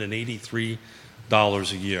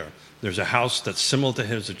 $2,683 a year. There's a house that's similar to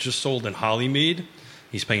his that just sold in Hollymead.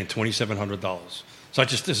 He's paying $2,700. So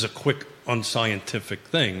this is a quick, unscientific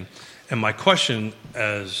thing. And my question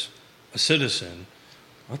as a citizen,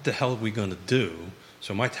 what the hell are we going to do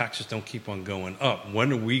so my taxes don't keep on going up?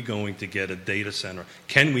 When are we going to get a data center?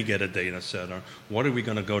 Can we get a data center? What are we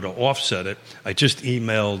going to go to offset it? I just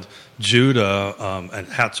emailed Judah, and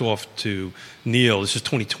hats off to Neil. This is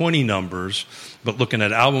 2020 numbers, but looking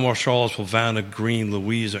at Albemarle, Charlottesville, Fluvanna, Greene,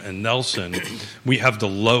 Louisa, and Nelson, we have the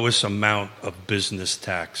lowest amount of business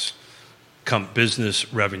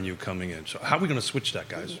business revenue coming in. So how are we going to switch that,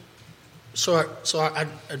 guys? So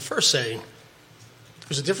I'd first say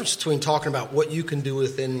there's a difference between talking about what you can do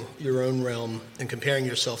within your own realm and comparing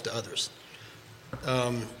yourself to others.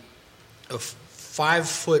 A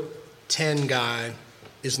 5'10" guy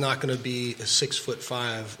is not going to be a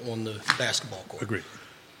 6'5" on the basketball court. Agreed.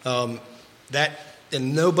 And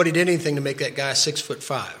nobody did anything to make that guy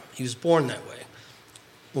 6'5". He was born that way.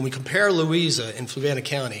 When we compare Louisa and Fluvanna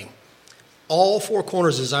County, all 4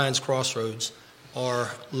 corners of Zion's Crossroads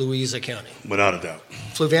are Louisa County. Without a doubt.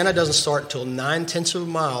 Fluvanna doesn't start until 9/10 of a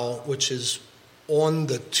mile, which is on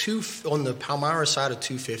the Palmyra side of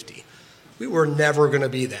 250. We were never going to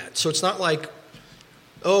be that. So it's not like,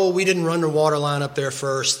 we didn't run the water line up there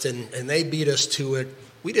first and they beat us to it.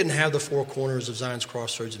 We didn't have the 4 corners of Zion's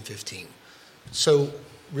Crossroads in 15. So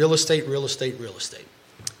real estate.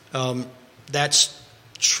 That's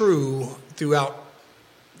true throughout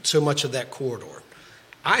so much of that corridor.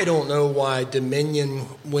 I don't know why Dominion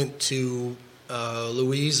went to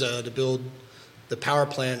Louisa to build the power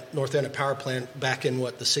plant, North End power plant, back in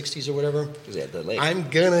the 60s or whatever. Yeah, the lake.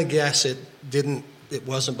 I'm gonna guess it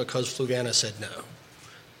wasn't because Fluvanna said no.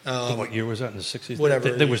 What year was that, in the 60s?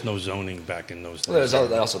 Whatever. There was no zoning back in those days.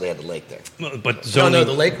 Well, also they had the lake there. But zoning. No,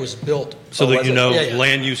 the lake was built. So that Yeah.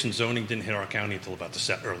 land use and zoning didn't hit our county until about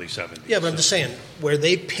the early 70s. Yeah, but I'm just saying, where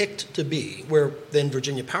they picked to be, where then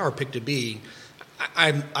Virginia Power picked to be,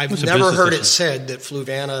 I've never heard it said that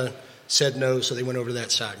Fluvanna said no, so they went over to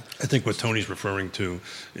that side. I think what Tony's referring to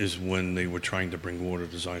is when they were trying to bring water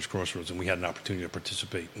to Zion's Crossroads, and we had an opportunity to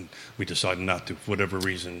participate, and we decided not to, for whatever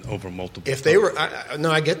reason, over multiple. If they were,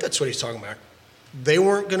 I get that's what he's talking about. They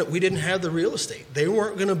weren't going to. We didn't have the real estate. They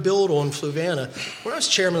weren't going to build on Fluvanna. When I was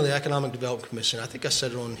chairman of the Economic Development Commission, I think I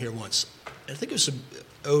said it on here once. I think it was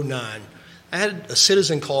 2009. I had a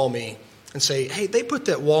citizen call me and say, "Hey, they put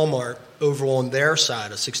that Walmart over on their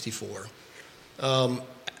side of 64.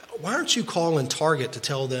 Why aren't you calling Target to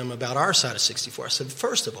tell them about our side of 64? I said,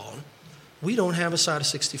 first of all, we don't have a side of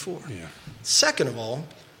 64. Yeah. Second of all,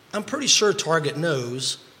 I'm pretty sure Target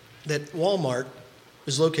knows that Walmart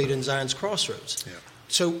is located in Zion's Crossroads. Yeah.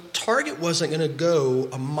 So Target wasn't going to go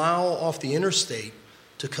a mile off the interstate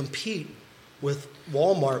to compete with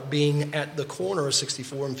Walmart being at the corner of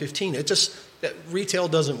 64 and 15. That retail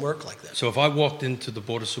doesn't work like that. So if I walked into the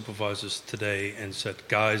Board of Supervisors today and said,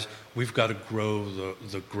 guys, we've got to grow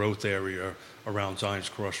the growth area around Zion's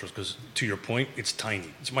Crossroads, because to your point, it's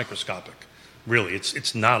tiny. It's microscopic. Really,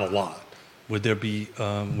 it's not a lot. Would there be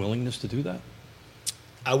willingness to do that?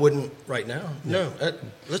 I wouldn't right now. No.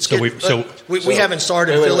 Let's So get. We haven't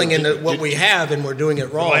started filling in what we have, and we're doing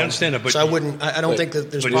it wrong. Well, I understand that, but so I wouldn't. I don't think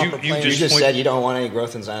that there's but proper you plans. You just said you don't want any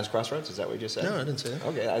growth in Zion's Crossroads? Is that what you just said? No, I didn't say that.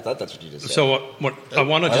 Okay, I thought that's what you just said. So what I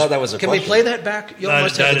want to I thought that was a Can question. we play that back? You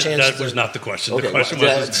must have a chance. That was not the question. Okay, The question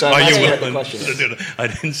well, was, so are that's you what the willing question to is. do that? I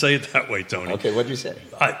didn't say it that way, Tony. Okay, what did you say?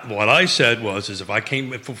 What I said was, if I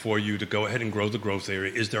came before you to go ahead and grow the growth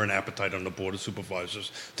area, is there an appetite on the Board of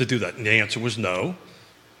Supervisors to do that? And the answer was no.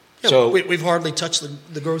 Yeah, So- we've hardly touched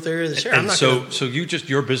the growth area this year. I'm And not so, gonna, so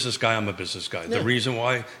you're a business guy. I'm a business guy. Yeah. The reason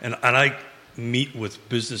why, and I meet with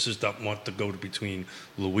businesses that want to go to between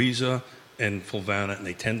Louisa and Fluvanna, and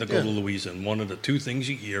they tend to go to Louisa. And one of the two things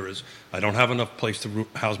you hear is, I don't have enough place to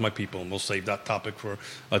house my people, and we'll save that topic for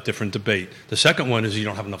a different debate. The second one is you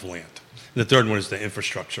don't have enough land. And the third one is the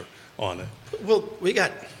infrastructure on it. Well, we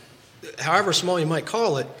got, however small you might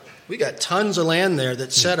call it, we got tons of land there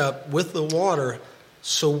that's set up with the water.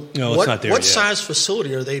 So No, it's not there what yet. size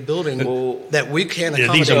facility are they building Well, that we can't Yeah,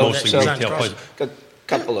 accommodate? these are on mostly that retail Crossroads? places.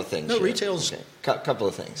 Couple of things. No, here. retail's- Okay. Couple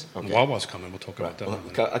of things. Okay. Wawa's coming. We'll talk about that. in a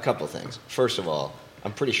minute. A couple of things. First of all,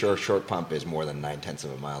 I'm pretty sure Short Pump is more than 9/10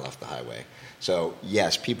 of a mile off the highway. So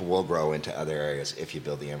yes, people will grow into other areas if you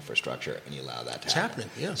build the infrastructure and you allow that to It's happen.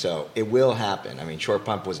 happening, yeah. So it will happen. I mean, Short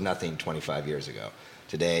Pump was nothing 25 years ago.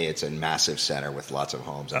 Today, it's a massive center with lots of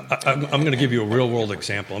homes. I'm going to give you a real world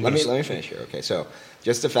example. Let me finish here. Okay, so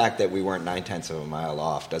just the fact that we weren't 9/10 of a mile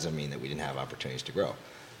off doesn't mean that we didn't have opportunities to grow.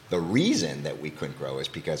 The reason that we couldn't grow is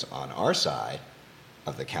because on our side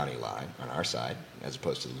of the county line, on our side, as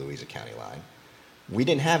opposed to the Louisa County line, we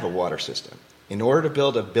didn't have a water system. In order to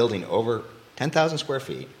build a building over 10,000 square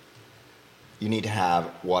feet, you need to have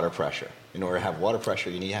water pressure. In order to have water pressure,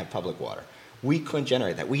 you need to have public water. We couldn't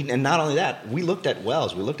generate that. And not only that, we looked at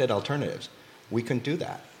wells. We looked at alternatives. We couldn't do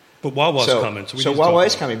that. But Wawa's coming. So Wawa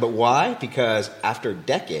is coming. But why? Because after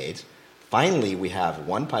decades, finally we have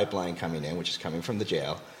one pipeline coming in, which is coming from the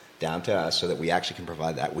jail, down to us so that we actually can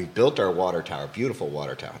provide that. We built our water tower, beautiful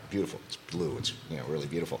water tower, beautiful. It's blue. It's really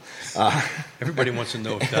beautiful. Everybody wants to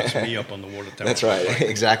know if that's me up on the water tower. That's right,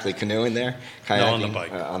 exactly. Canoeing there, kayaking. No, on the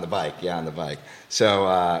bike. On the bike, yeah, on the bike.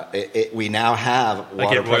 So we now have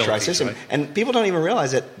water pressurized system, right? and people don't even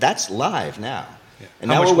realize that that's live now. Yeah.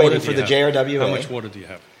 And How now much we're water waiting do for you the have? JRWA. How much water do you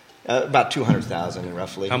have? About 200,000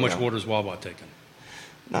 roughly. How much water is Wawa taking?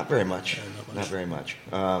 Not very much. Not very much.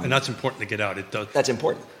 And that's important to get out. It does. That's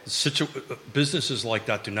important. Businesses like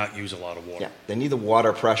that do not use a lot of water. Yeah, they need the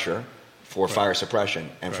water pressure for fire suppression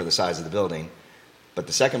and for the size of the building. But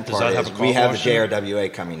the second Does part that have is a we car have wash the in it?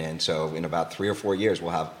 JRWA coming in, so in about 3 or 4 years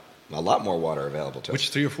we'll have a lot more water available to us. Which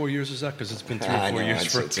 3 or 4 years is that? Because it's been 3 or 4 I know,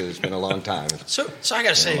 years. it's been a long time. So I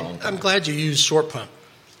got to say, I'm glad you used Short Pump,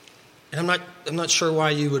 and I'm not sure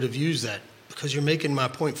why you would have used that, because you're making my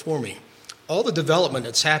point for me. All the development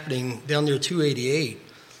that's happening down near 288,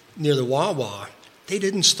 near the Wawa, they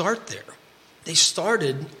didn't start there. They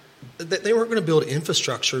weren't going to build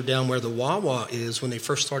infrastructure down where the Wawa is when they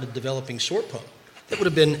first started developing Short Pump. That would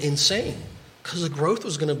have been insane, because the growth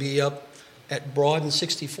was going to be up at Broad and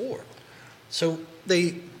 64. So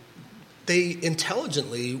they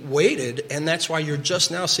intelligently waited, and that's why you're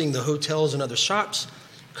just now seeing the hotels and other shops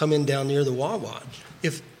come in down near the Wawa.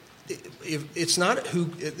 If it's not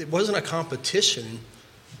it wasn't a competition,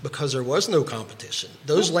 because there was no competition.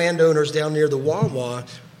 Those landowners down near the Wawa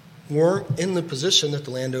weren't in the position that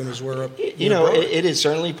the landowners were up. It is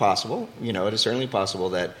certainly possible. It is certainly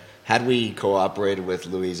possible that had we cooperated with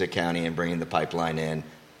Louisa County in bringing the pipeline in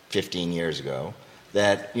 15 years ago,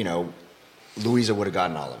 that Louisa would have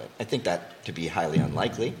gotten all of it. I think that to be highly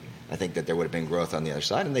unlikely. I think that there would have been growth on the other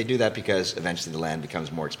side, and they do that because eventually the land becomes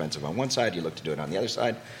more expensive on one side. You look to do it on the other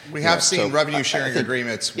side. We have seen revenue sharing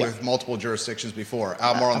agreements with multiple jurisdictions before.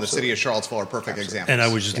 Almar and the city of Charlottesville are perfect examples. And I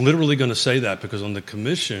was just literally going to say that, because on the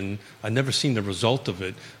commission, I'd never seen the result of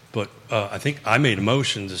it, but I think I made a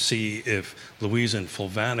motion to see if Louisa and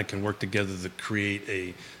Fluvanna can work together to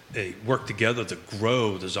create work together to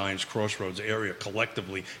grow the Zion's Crossroads area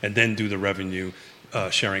collectively, and then do the revenue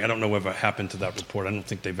sharing. I don't know whatever happened to that report. I don't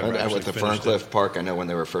think they've ever actually With the finished Ferncliff it. Park, I know when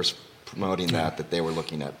they were first promoting that they were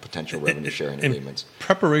looking at potential revenue sharing agreements.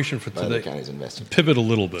 Preparation for by other today, counties investing. pivot a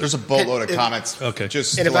little bit. There's a boatload of comments. Okay.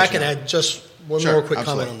 Just And to if I let you could know. add just one Sure, more quick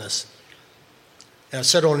absolutely. comment on this. And I've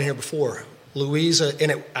said it on here before. Louisa,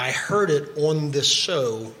 and I heard it on this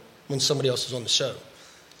show when somebody else was on the show.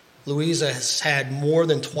 Louisa has had more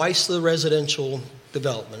than twice the residential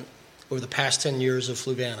development over the past 10 years of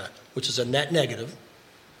Fluvanna, which is a net negative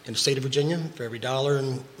in the state of Virginia for every dollar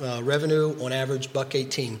in revenue, on average,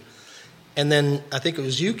 $1.18. And then I think it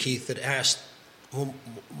was you, Keith, that asked, well,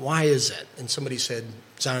 why is that? And somebody said,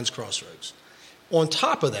 Zion's Crossroads. On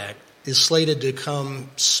top of that is slated to come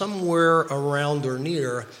somewhere around or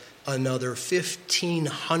near another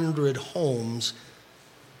 1,500 homes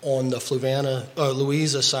on the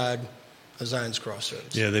Louisa side of Zion's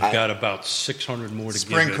Crossroads. Yeah, they've got about 600 more to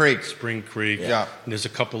Spring give Creek. it. Spring Creek. Yeah. And there's a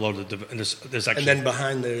couple other, and there's actually, And then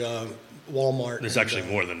behind the Walmart. there's actually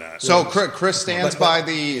more than that. So Chris stands But- by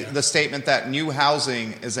the statement that new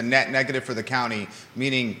housing is a net negative for the county,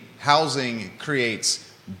 meaning housing creates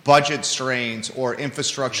budget strains or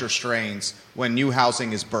infrastructure strains when new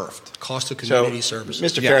housing is birthed. Cost of community services.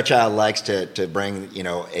 Mr. Yeah. Fairchild likes to bring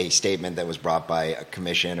a statement that was brought by a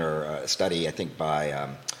commission or a study, I think by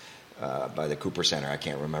the Cooper Center. I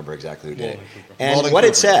can't remember exactly who did it. And Walden what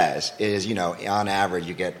Cooper. it says is, on average,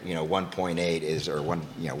 you get 1.8 is or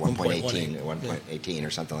 1.18 or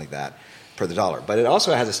something like that per the dollar. But it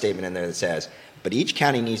also has a statement in there that says, but each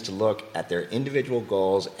county needs to look at their individual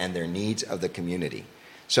goals and their needs of the community.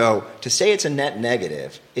 So to say it's a net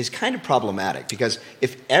negative is kind of problematic, because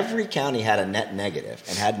if every county had a net negative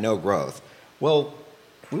and had no growth, well,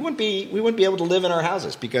 we wouldn't be able to live in our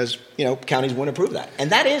houses, because counties wouldn't approve that.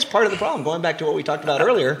 And that is part of the problem, going back to what we talked about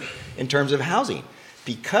earlier in terms of housing.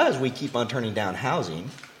 Because we keep on turning down housing,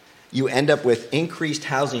 you end up with increased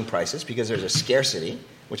housing prices because there's a scarcity,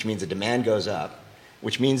 which means the demand goes up,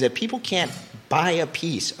 which means that people can't buy a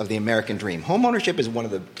piece of the American dream. Homeownership is one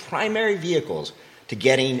of the primary vehicles to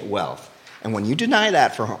getting wealth. And when you deny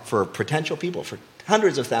that for potential people, for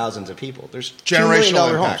hundreds of thousands of people, there's $2 million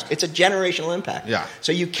Generational homes. impact. It's a generational impact. Yeah.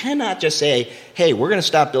 So you cannot just say, hey, we're going to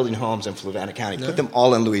stop building homes in Fluvanna County, put them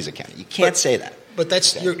all in Louisa County. You can't say that. But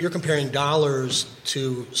that's you're comparing dollars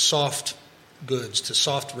to soft goods, to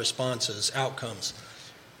soft responses, outcomes.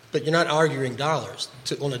 But you're not arguing dollars.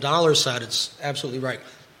 On the dollar side, it's absolutely right.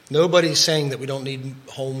 Nobody's saying that we don't need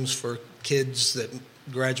homes for kids that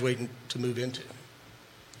graduate to move into.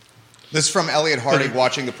 This is from Elliot Hardig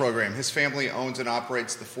watching the program. His family owns and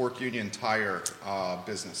operates the Fork Union Tire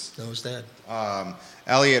business. Knows that.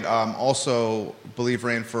 Elliot also, believe,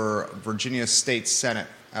 ran for Virginia State Senate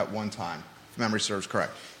at one time, if memory serves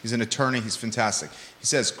correct. He's an attorney. He's fantastic. He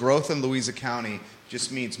says growth in Louisa County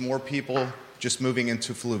just means more people just moving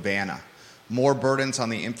into Fluvanna, more burdens on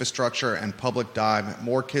the infrastructure and public dime,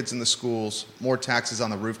 more kids in the schools, more taxes on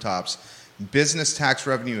the rooftops. Business tax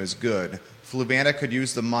revenue is good. Fluvanna could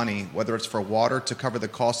use the money, whether it's for water to cover the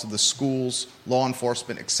cost of the schools, law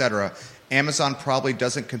enforcement, etc. Amazon probably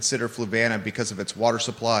doesn't consider Fluvanna because of its water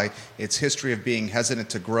supply, its history of being hesitant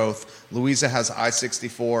to growth. Louisa has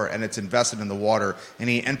I-64 and it's invested in the water, and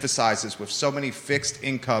he emphasizes with so many fixed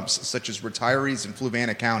incomes such as retirees in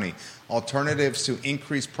Fluvanna County, alternatives to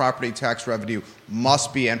increased property tax revenue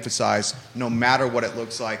must be emphasized no matter what it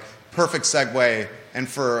looks like. Perfect segue, and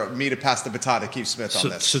for me to pass the baton to Keith Smith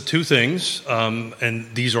on this. So two things,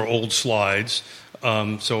 and these are old slides.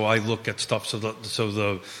 So I look at stuff. So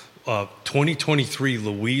the 2023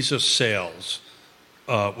 Louisa sales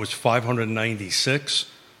was 596.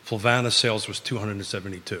 Fluvanna sales was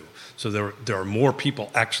 272. So there are more people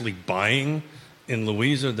actually buying in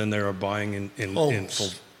Louisa than there are buying in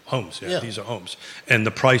homes. Yeah, these are homes, and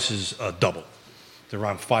the price is double. They're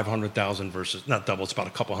around $500,000 versus not double. It's about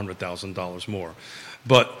a couple $100,000 more.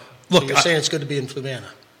 But look, So you're saying it's good to be in Fluvanna?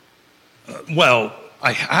 Well,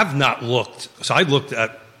 I have not looked. So I looked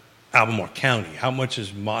at Albemarle County. How much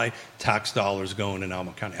is my tax dollars going in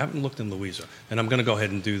Albemarle County? I haven't looked in Louisa, and I'm going to go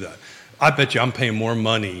ahead and do that. I bet you I'm paying more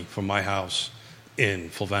money for my house in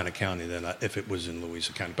Fluvanna County than if it was in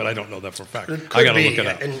Louisa County, but I don't know that for a fact. I got to look it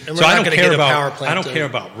up. And so I don't care about power plant. I don't care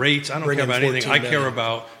about rates. I don't bring care in about anything. I 14 care million.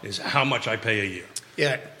 about is how much I pay a year.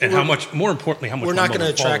 Yeah, And how much, more importantly, how much we're not my going to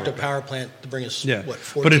mother and attract a father power plant to bring us yeah. what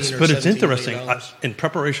 14 but or it's $17 interesting. million? In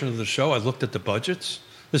preparation of the show, I looked at the budgets.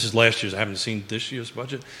 This is last year's. I haven't seen this year's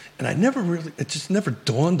budget, and it just never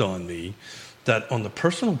dawned on me that on the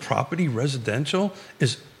personal property residential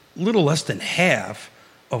is little less than half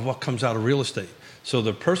of what comes out of real estate. So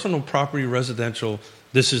the personal property residential,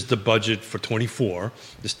 this is the budget for 24.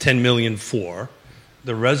 There's $10 million for.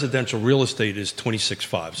 the residential real estate is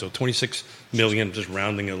 26.5, so 26 million, just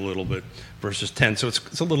rounding it a little bit, versus 10, so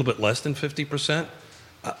it's a little bit less than 50%.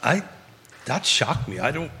 That shocked me.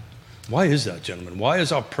 Why is that, gentlemen? Why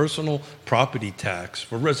is our personal property tax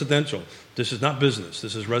for residential? This is not business.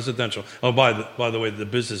 This is residential. Oh, by the way, the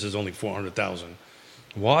business is only 400,000.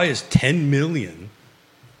 Why is 10 million?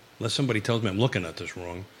 Unless somebody tells me I'm looking at this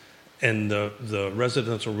wrong. And the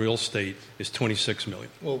residential real estate is 26 million.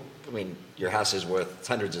 Well, I mean, your house is worth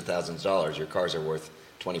hundreds of thousands of dollars. Your cars are worth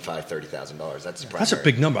 $25,000, $30,000. That's a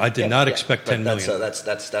big number. I did not expect 10 million. So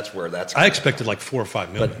that's where that's. I expected like 4 or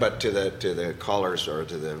 5 million. But to the callers, or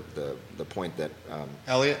to the point that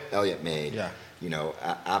Elliot made. Yeah.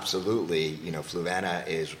 Absolutely. Fluvanna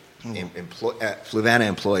is Fluvanna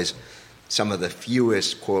employs some of the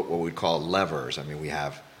fewest, quote, what we'd call levers. I mean, we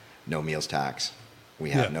have no meals tax. We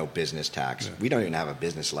have no business tax. Yeah. We don't even have a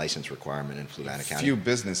business license requirement in Fluvanna County. Few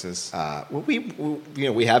businesses.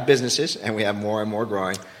 We have businesses, and we have more and more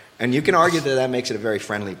growing. And you can argue that makes it a very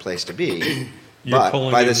friendly place to be. But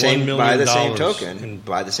by the same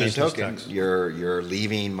token, you're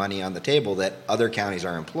leaving money on the table that other counties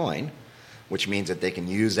are employing, which means that they can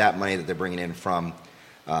use that money that they're bringing in from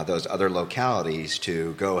those other localities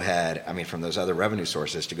to go ahead. I mean, from those other revenue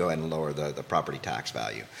sources to go ahead and lower the property tax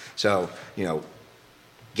value. So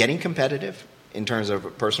getting competitive in terms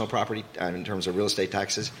of personal property, in terms of real estate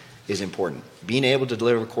taxes, is important. Being able to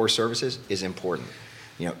deliver core services is important.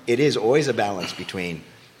 It is always a balance between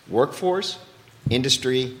workforce,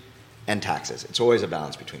 industry, and taxes. It's always a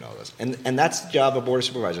balance between all those. And that's the job of Board of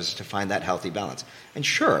Supervisors, is to find that healthy balance. And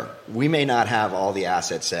sure, we may not have all the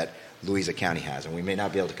assets that Louisa County has, and we may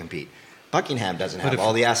not be able to compete. Buckingham doesn't have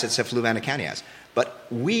all the assets that Fluvanna County has. But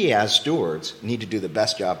we, as stewards, need to do the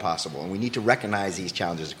best job possible, and we need to recognize these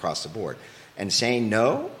challenges across the board. And saying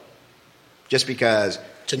no, just because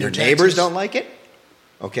your neighbors don't like it,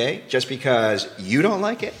 okay, just because you don't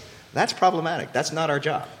like it, that's problematic. That's not our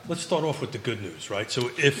job. Let's start off with the good news, right?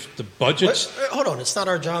 So if the budgets... Hold on. It's not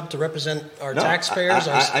our job to represent our taxpayers,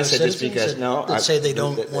 our citizens, just because, that say they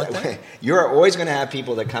don't want that? You're always going to have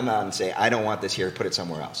people that come out and say, I don't want this here, put it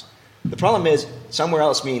somewhere else. The problem is, somewhere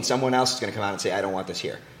else means someone else is going to come out and say, I don't want this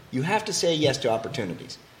here. You have to say yes to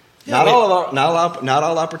opportunities. Not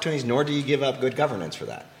all opportunities, nor do you give up good governance for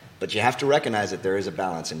that. But you have to recognize that there is a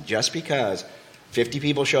balance. And just because 50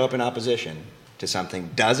 people show up in opposition to something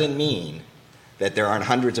doesn't mean that there aren't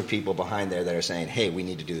hundreds of people behind there that are saying, hey, we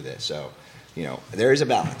need to do this. So, there is a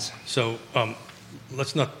balance. So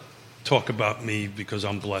let's not talk about me, because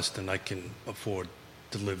I'm blessed and I can afford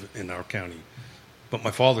to live in our county. But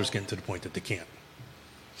my father's getting to the point that they can't.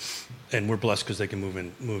 And we're blessed because they can move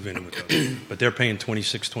in with us. But they're paying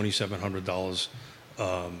 $2,700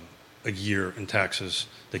 a year in taxes.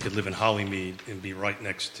 They could live in Hollymead and be right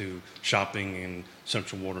next to shopping and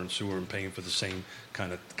Central Water and Sewer and paying for the same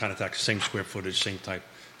kind of tax, same square footage, same type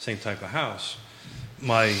of house.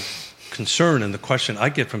 My concern and the question I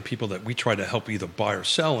get from people that we try to help either buy or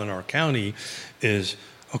sell in our county is,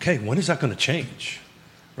 okay, when is that going to change,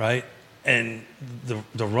 right? And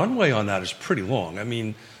the runway on that is pretty long. I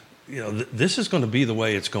mean, this is going to be the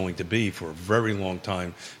way it's going to be for a very long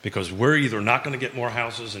time, because we're either not going to get more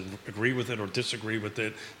houses and agree with it or disagree with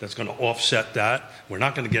it. That's going to offset that. We're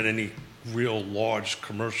not going to get any real large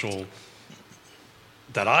commercial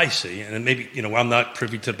that I see. And then maybe, I'm not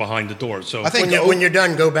privy to behind the door. So I think when you're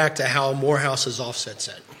done, go back to how more houses offsets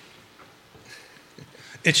it.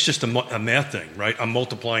 It's just a math thing, right? I'm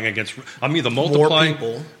either multiplying.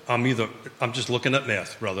 More people. I'm just looking at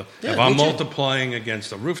math, brother. Yeah, if I'm multiplying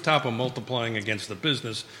against a rooftop, I'm multiplying against the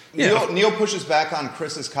business. Neil pushes back on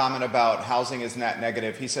Chris's comment about housing is net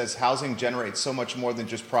negative. He says housing generates so much more than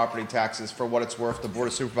just property taxes. For what it's worth, the Board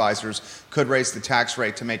of Supervisors could raise the tax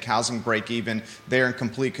rate to make housing break even. They're in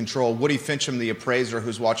complete control. Woody Fincham, the appraiser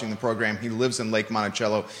who's watching the program, he lives in Lake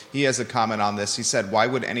Monticello. He has a comment on this. He said, why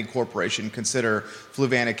would any corporation consider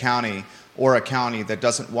Fluvanna County or a county that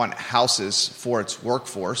doesn't want houses for its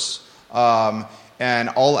workforce? And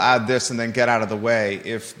I'll add this and then get out of the way.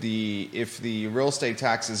 If the real estate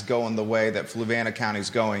taxes go in the way that Fluvanna County is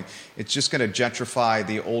going, it's just going to gentrify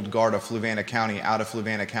the old guard of Fluvanna County out of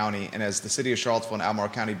Fluvanna County. And as the city of Charlottesville and Albemarle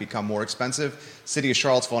County become more expensive, city of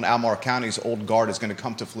Charlottesville and Albemarle County's old guard is going to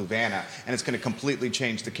come to Fluvanna, and it's going to completely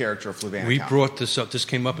change the character of Fluvanna County. We brought this up. This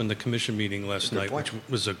came up in the commission meeting last night, which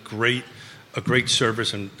was a great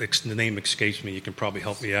service, and the name escapes me. You can probably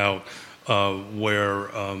help me out. Where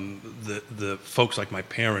the folks like my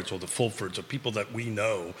parents or the Fulfords or people that we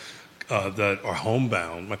know that are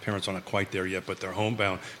homebound, my parents are not quite there yet, but they're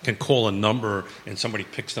homebound, can call a number and somebody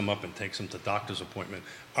picks them up and takes them to doctor's appointment.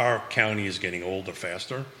 Our county is getting older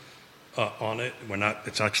faster, on it.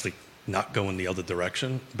 It's actually not going the other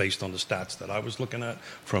direction based on the stats that I was looking at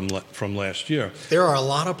from last year. There are a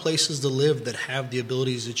lot of places to live that have the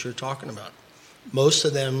abilities that you're talking about. Most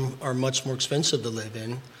of them are much more expensive to live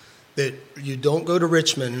in. That you don't go to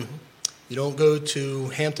Richmond, you don't go to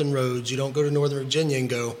Hampton Roads, you don't go to Northern Virginia and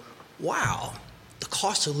go, wow, the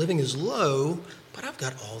cost of living is low, but I've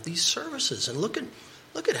got all these services. And look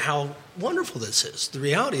at how wonderful this is. The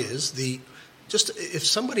reality is, just if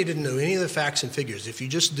somebody didn't know any of the facts and figures, if you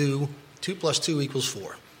just do 2 + 2 =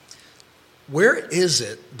 4, where is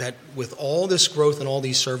it that with all this growth and all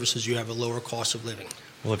these services, you have a lower cost of living?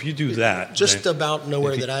 Well, if you do that... Just about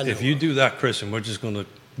nowhere that I know. If you do that, Chris, and we're just going to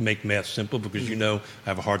make math simple because I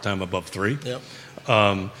have a hard time above 3. Yep.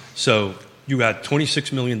 So you had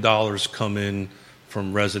 $26 million come in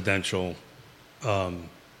from residential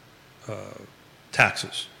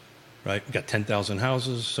taxes, right? You got 10,000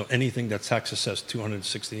 houses, so anything that's tax assessed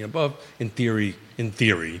 260 and above, in theory,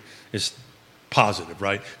 is positive,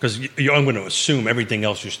 right? Because I'm going to assume everything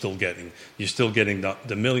else you're still getting. You're still getting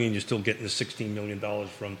the million, you're still getting the $16 million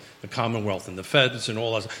from the Commonwealth and the feds and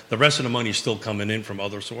all that. The rest of the money is still coming in from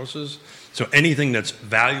other sources. So anything that's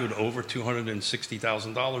valued over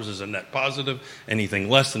 $260,000 is a net positive. Anything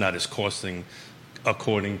less than that is costing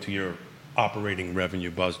according to your operating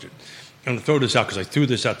revenue budget. I'm going to throw this out because I threw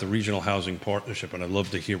this at the Regional Housing Partnership, and I'd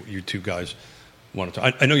love to hear what you two guys want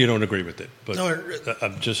to. I know you don't agree with it, but no,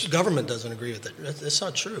 I'm just. Government doesn't agree with it. That's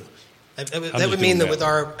not true. That would mean that with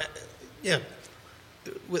our,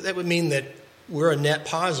 that would mean that we're a net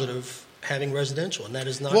positive having residential, and that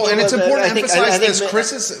is not. Well, and it's important to emphasize this.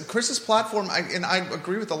 Chris's Chris's platform, and I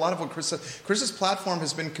agree with a lot of what Chris said. Chris's platform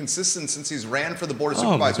has been consistent since he's ran for the Board of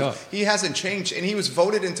Supervisors. He hasn't changed, and he was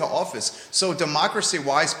voted into office. So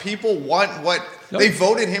democracy-wise, people want what they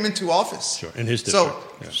voted him into office. Sure, in his district.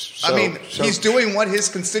 He's doing what his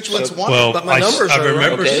constituents want. Well, but my numbers I are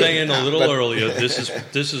remember right. saying a little earlier,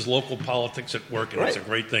 this is local politics at work, and it's a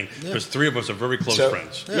great thing because 3 of us are very close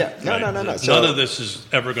friends. Yeah, no. None of this is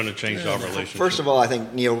ever going to change our relationship. First of all, I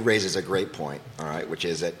think Neil raises a great point, all right, which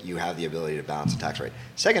is that you have the ability to balance the tax rate.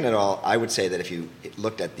 Second of all, I would say that if you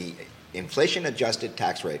looked at the inflation-adjusted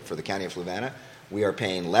tax rate for the county of Fluvanna, we are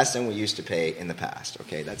paying less than we used to pay in the past,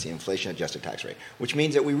 okay? That's the inflation-adjusted tax rate, which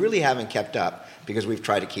means that we really haven't kept up because we've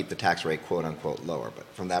tried to keep the tax rate, quote-unquote, lower, but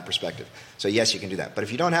from that perspective. So, yes, you can do that. But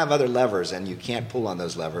if you don't have other levers and you can't pull on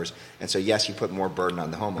those levers, and so, yes, you put more burden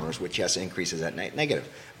on the homeowners, which, yes, increases that negative.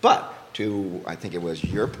 But to, I think it was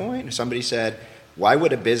your point, somebody said, why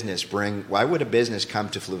would a business come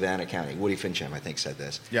to Fluvanna County? Woody Fincham, I think, said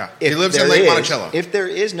this. Yeah, he lives in Lake Monticello. If there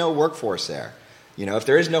is no workforce there, if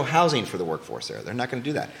there is no housing for the workforce there, they're not going to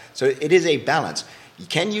do that. So it is a balance.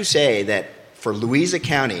 Can you say that for Louisa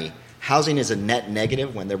County, housing is a net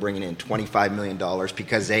negative when they're bringing in $25 million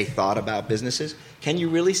because they thought about businesses? Can you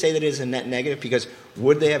really say that it is a net negative? Because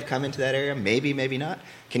would they have come into that area? Maybe, maybe not.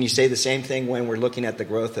 Can you say the same thing when we're looking at the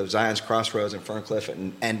growth of Zion's Crossroads and Ferncliff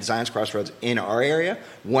and Zion's Crossroads in our area?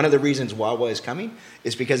 One of the reasons Wawa is coming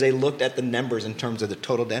is because they looked at the numbers in terms of the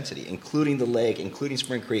total density, including the lake, including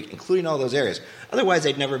Spring Creek, including all those areas. Otherwise,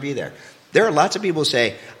 they'd never be there. There are lots of people who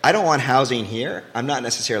say, I don't want housing here. I'm not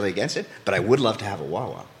necessarily against it, but I would love to have a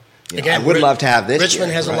Wawa. Again, I would love to have this.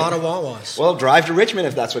 Richmond has right? a lot of Wawas. Well, drive to Richmond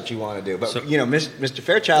if that's what you want to do. But, Mr.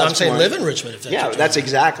 Fairchild. I'm saying live in Richmond if that's what you that's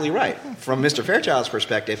exactly right. From Mr. Fairchild's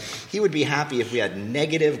perspective, he would be happy if we had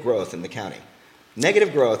negative growth in the county.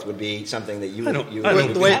 Negative growth would be something that you would.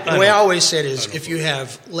 The way I always said is if you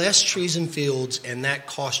have less trees and fields and that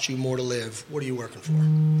costs you more to live, what are you working for?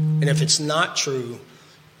 And if it's not true,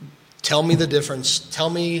 tell me the difference. Tell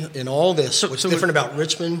me in all this what's different about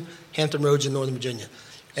Richmond, Hampton Roads, and Northern Virginia.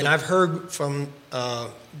 And I've heard from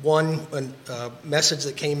one message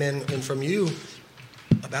that came in from you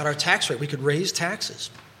about our tax rate. We could raise taxes.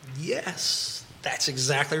 Yes, that's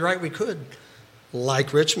exactly right. We could,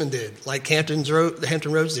 like Richmond did, like Hampton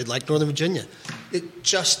Roads did, like Northern Virginia.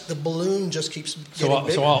 The balloon just keeps getting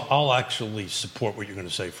bigger. So I'll actually support what you're going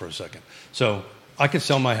to say for a second. So I could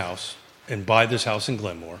sell my house and buy this house in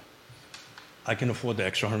Glenmore. I can afford the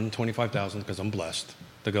extra $125,000 because I'm blessed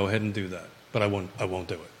to go ahead and do that. But I won't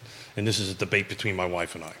do it. And this is a debate between my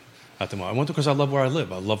wife and I. At the moment, I won't do it because I love where I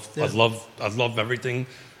live. I love everything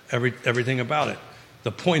about it.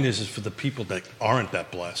 The point is for the people that aren't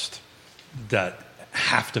that blessed, that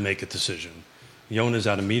have to make a decision. Yonna's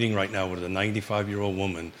at a meeting right now with a 95-year-old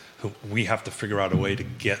woman who we have to figure out a way to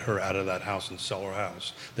get her out of that house and sell her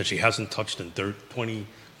house that she hasn't touched in 20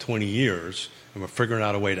 years, and we're figuring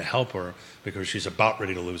out a way to help her because she's about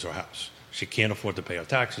ready to lose her house. She can't afford to pay her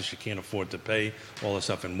taxes. She can't afford to pay all this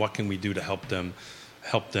stuff. And what can we do to help them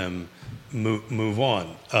help them move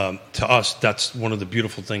on. To us, that's one of the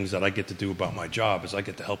beautiful things that I get to do about my job is I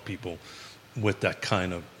get to help people with that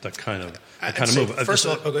kind of move. First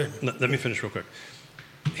of all, okay. Let me finish real quick.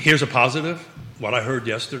 Here's a positive. What I heard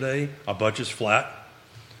yesterday, our budget's flat.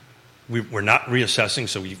 We're not reassessing,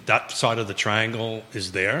 so that side of the triangle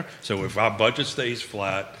is there. So if our budget stays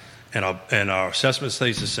flat and our assessment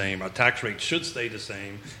stays the same, our tax rate should stay the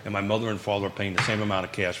same, and my mother and father are paying the same amount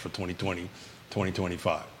of cash for 2020,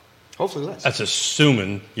 2025. Hopefully less. That's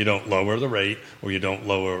assuming you don't lower the rate or you don't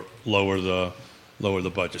lower the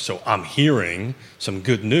budget. So I'm hearing some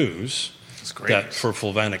good news that for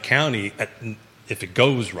Fluvanna County, if it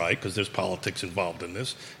goes right, because there's politics involved in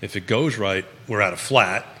this, if it goes right, we're at a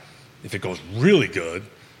flat. If it goes really good,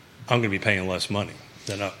 I'm going to be paying less money.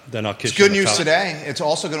 Then I'll kiss It's you good in the news top. today. It's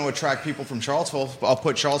also going to attract people from Charlottesville. I'll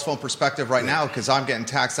put Charlottesville in perspective right now because I'm getting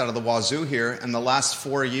taxed out of the wazoo here. In the last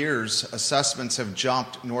 4 years, assessments have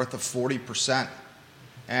jumped north of 40%.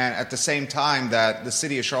 And at the same time that the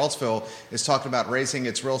city of Charlottesville is talking about raising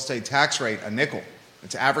its real estate tax rate a nickel.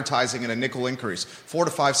 It's advertising at a nickel increase, 4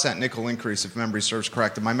 to 5 cent nickel increase if memory serves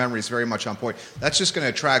correct. And my memory is very much on point. That's just going to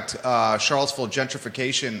attract Charlottesville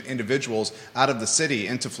gentrification individuals out of the city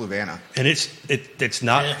into Fluvanna. And it's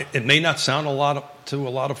not. Yeah. It may not sound to a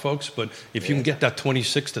lot of folks, but if you can get that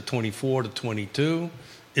 26 to 24 to 22,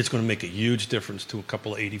 it's going to make a huge difference to a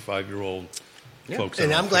couple of 85-year-old folks.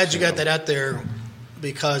 And I'm glad you got that out there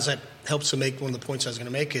because that helps to make one of the points I was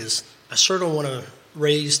going to make is I sort of want to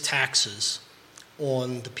raise taxes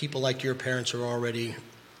on the people like your parents who are already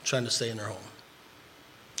trying to stay in their home.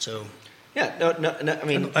 So, yeah, no. I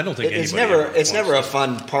mean, I don't think it's never a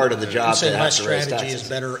fun part of the job to have to raise taxes. My strategy is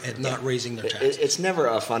better at not raising their taxes. It's never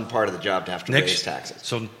a fun part of the job to have to raise taxes.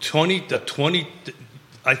 So 20,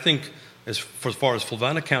 I think, as far as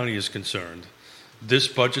Fluvanna County is concerned, this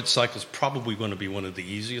budget cycle is probably going to be one of the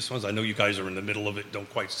easiest ones. I know you guys are in the middle of it, don't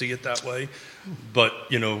quite see it that way, but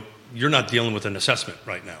you're not dealing with an assessment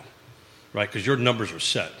right now. Right, because your numbers are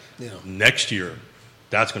set. Yeah. Next year,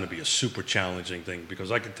 that's going to be a super challenging thing because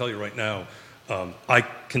I can tell you right now, I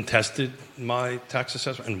contested my tax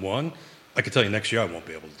assessment and won. I can tell you next year I won't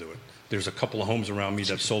be able to do it. There's a couple of homes around me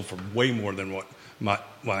that sold for way more than what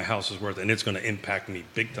my house is worth, and it's going to impact me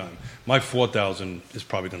big time. My $4,000 is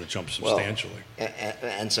probably going to jump substantially.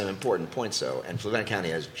 And some important points, though. And Fluvanna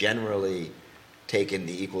County has generally taken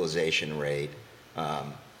the equalization rate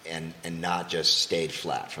and not just stayed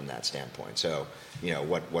flat from that standpoint. So,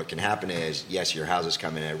 what can happen is, yes, your houses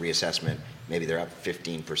come in at reassessment, maybe they're up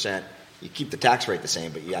 15%. You keep the tax rate the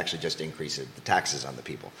same, but you actually just increase the taxes on the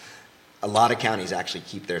people. A lot of counties actually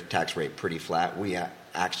keep their tax rate pretty flat. We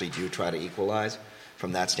actually do try to equalize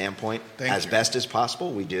from that standpoint as best as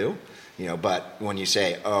possible. We do. But when you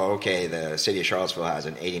say, the city of Charlottesville has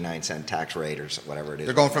an 89-cent tax rate or whatever it is.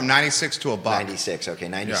 They're going from 96 to a buck. 96,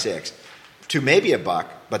 96. Yeah. To maybe a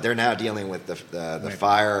buck, but they're now dealing with the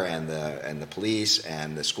fire and the police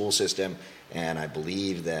and the school system, and I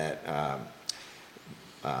believe that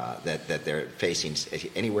that they're facing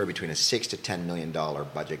anywhere between a $6 to $10 million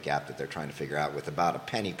budget gap that they're trying to figure out with about a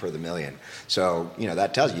penny per the million. So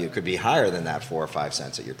that tells you it could be higher than that 4 or 5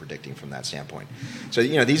 cents that you're predicting from that standpoint. So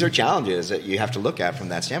these are challenges that you have to look at from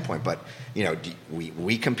that standpoint. But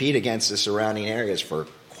we compete against the surrounding areas for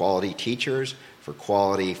quality teachers, for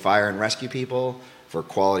quality fire and rescue people, for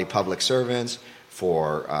quality public servants,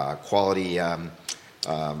 for quality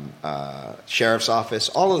sheriff's office,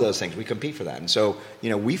 all of those things. We compete for that. And so,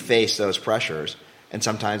 we face those pressures, and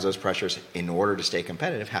sometimes those pressures, in order to stay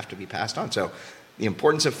competitive, have to be passed on. So the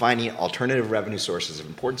importance of finding alternative revenue sources, the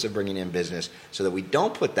importance of bringing in business so that we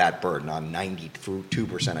don't put that burden on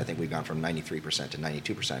 92%. I think we've gone from 93% to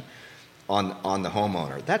 92% on the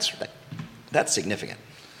homeowner. That's significant.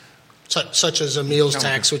 Such as a meals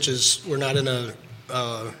tax, which is we're not in a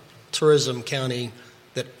tourism county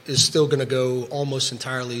that is still going to go almost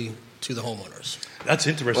entirely to the homeowners. That's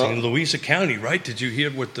interesting. In Louisa County, right? Did you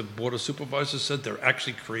hear what the Board of Supervisors said? They're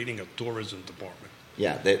actually creating a tourism department.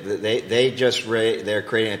 Yeah, they're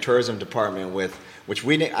creating a tourism department which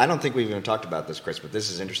I don't think we've even talked about this, Chris, but this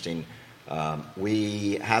is interesting.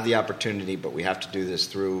 We have the opportunity, but we have to do this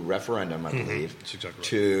through referendum, I believe, That's exactly right.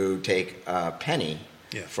 to take a penny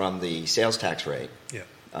from the sales tax rate.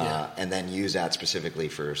 And then use that specifically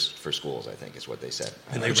for schools, I think is what they said.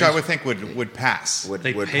 Which I would think would pass. Would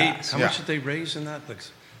pass. How much did they raise in that?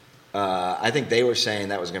 I think they were saying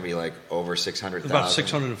that was going to be like over 600,000. About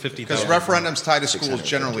 650,000. Because referendums tied to schools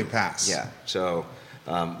generally pass. Yeah. So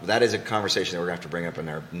that is a conversation that we're going to have to bring up in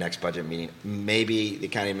our next budget meeting. Maybe the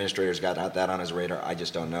county administrator's got that on his radar. I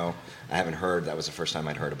just don't know. I haven't heard. That was the first time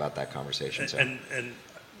I'd heard about that conversation. So. And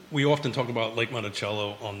we often talk about Lake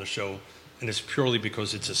Monticello on the show, and it's purely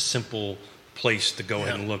because it's a simple place to go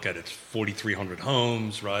ahead and look at. It's 4,300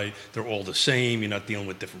 homes, right? They're all the same. You're not dealing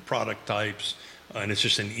with different product types, and it's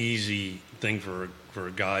just an easy thing for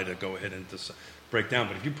a guy to go ahead and break down.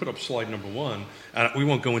 But if you put up slide number 1, we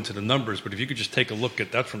won't go into the numbers, but if you could just take a look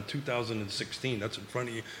at that's from 2016. That's in front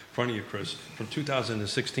of you, Chris. From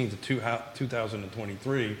 2016 to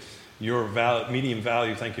 2023, your median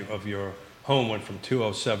value, thank you, of your home went from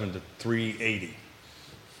 207 to 380.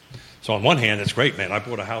 So on one hand, it's great, man. I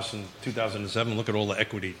bought a house in 2007. Look at all the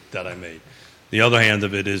equity that I made. The other hand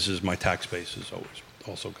of it is my tax base is always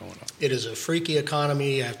also going up. It is a freaky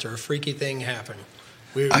economy after a freaky thing happened.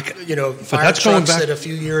 Fire that's going trucks back- that a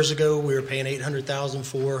few years ago we were paying $800,000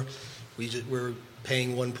 for. We're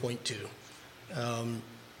paying 1.2.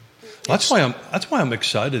 That's why I'm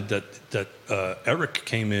excited that Eric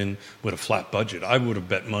came in with a flat budget. I would have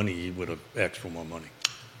bet money he would have asked for more money.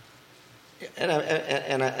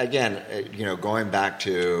 And again, going back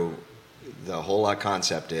to the whole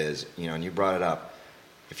concept is, and you brought it up,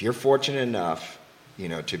 if you're fortunate enough,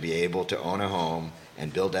 to be able to own a home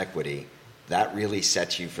and build equity, that really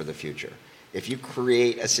sets you for the future. If you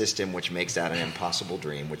create a system which makes that an impossible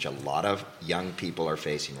dream, which a lot of young people are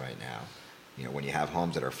facing right now, when you have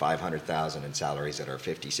homes that are $500,000 and salaries that are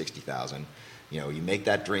 $50,000, $60,000, you make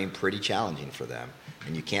that dream pretty challenging for them,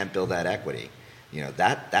 and you can't build that equity.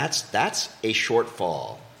 That's a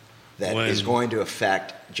shortfall that is going to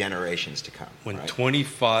affect generations to come. When right?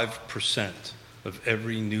 25% of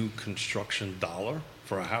every new construction dollar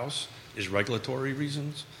for a house is regulatory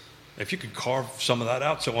reasons, if you could carve some of that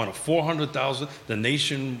out, so on a $400,000, the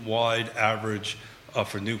nationwide average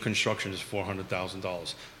for new construction is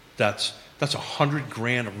 $400,000. That's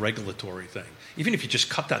 $100,000 of regulatory thing. Even if you just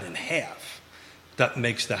cut that in half, that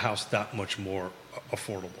makes the house that much more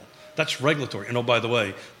affordable. That's regulatory. And by the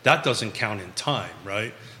way, that doesn't count in time,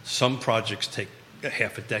 right? Some projects take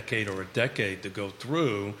half a decade or a decade to go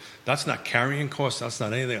through. That's not carrying costs. That's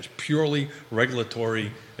not anything. It's purely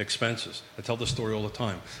regulatory expenses. I tell this story all the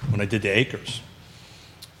time. When I did the acres,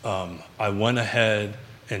 I went ahead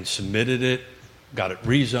and submitted it, got it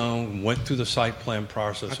rezoned, went through the site plan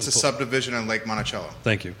process. That's a subdivision in Lake Monticello.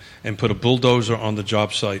 Thank you. And put a bulldozer on the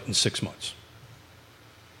job site in 6 months.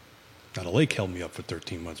 Now, the lake held me up for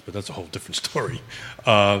 13 months, but that's a whole different story.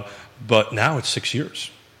 But now it's 6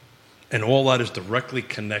 years. And all that is directly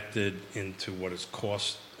connected into what it's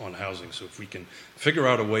cost on housing. So if we can figure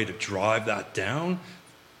out a way to drive that down,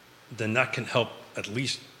 then that can help at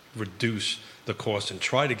least reduce the cost and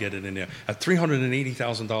try to get it in there. At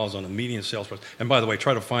 $380,000 on a median sales price, and by the way,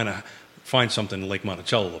 try to find something in Lake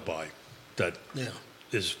Monticello to buy that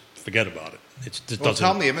is, forget about it. Tell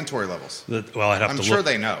them the inventory levels. I'm sure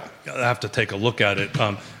they know. I have to take a look at it.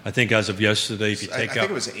 I think as of yesterday, if you take I think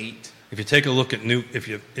it was 8. If you take a look at new, if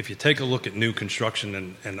you take a look at new construction,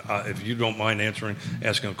 and if you don't mind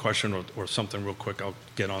asking a question or something real quick, I'll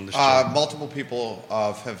get on this. Multiple people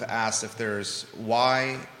have asked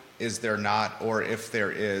why is there not, or if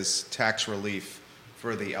there is, tax relief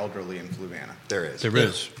for the elderly in Fluvanna? There is. There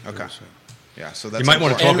is. Okay. Yeah, so that's you might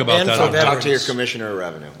want to talk about that. Talk to your commissioner of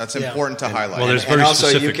revenue. That's important to highlight. Well, there's very and also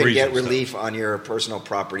specific you can get reasons, relief on your personal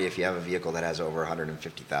property if you have a vehicle that has over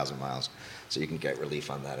 150,000 miles. So you can get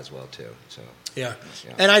relief on that as well too. So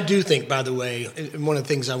and I do think, by the way, one of the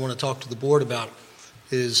things I want to talk to the board about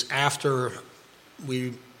is after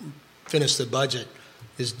we finish the budget,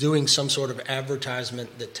 is doing some sort of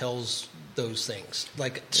advertisement that tells those things.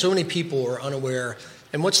 Like so many people are unaware,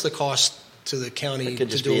 and what's the cost to the county to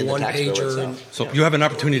do a one-pager? So you have an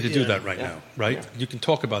opportunity to do that right now, right? Yeah. You can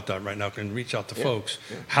talk about that right now and reach out to folks.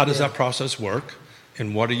 Yeah. How does that process work?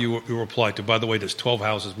 And what are you apply to? By the way, there's 12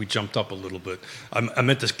 houses. We jumped up a little bit. I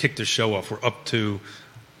meant to kick the show off. We're up to,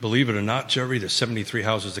 believe it or not, Jerry, there's 73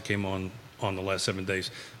 houses that came on the last 7 days.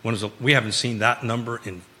 We haven't seen that number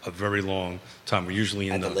in a very long time. We're usually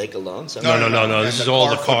in the lake alone? No. This is all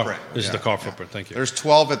the car. This is the car footprint. Thank you. There's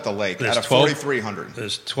 12 at the lake out of 4,300.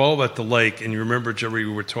 There's 12 at the lake, and you remember, Jerry,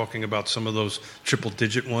 we were talking about some of those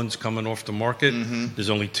triple-digit ones coming off the market. Mm-hmm. There's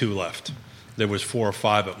only 2 left. There was 4 or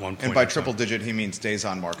 5 at one point. And by triple digit, he means days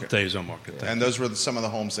on market. Days on market. Yeah. And those were some of the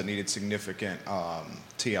homes that needed significant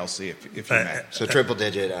TLC, if you may. So triple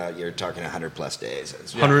digit, you're talking 100 plus days.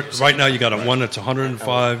 100. Right now, you got a one that's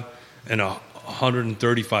 105 and a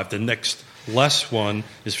 135. The next less one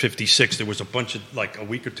is 56. There was a bunch of, like a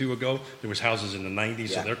week or two ago, there was houses in the 90s,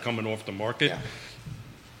 so they're coming off the market.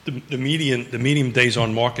 Yeah. The median days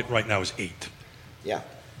on market right now is 8. Yeah.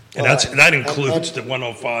 And that includes the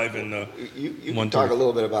 105 and the you can talk a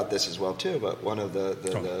little bit about this as well too. But one of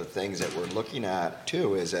the things that we're looking at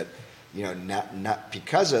too is that not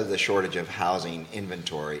because of the shortage of housing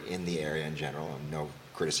inventory in the area in general, and no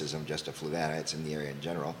criticism just of Fluvanna, it's in the area in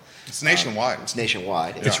general. It's nationwide. It's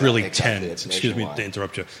nationwide. It's really exactly. 10. It's Excuse me nationwide. to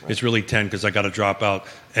interrupt you. Right. It's really 10 because I got to drop out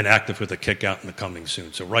and active with a kick out in the coming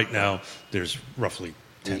soon. So right now, there's roughly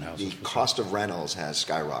 10 houses. The cost of rentals has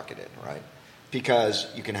skyrocketed, right? Because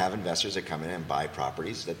you can have investors that come in and buy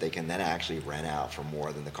properties that they can then actually rent out for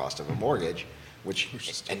more than the cost of a mortgage, which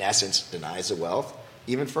in essence denies the wealth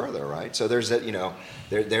even further, right? So there's that,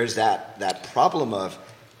 there's that problem of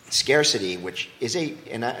scarcity, which is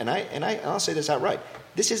I'll say this outright.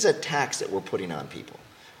 This is a tax that we're putting on people.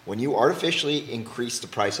 When you artificially increase the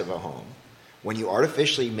price of a home, when you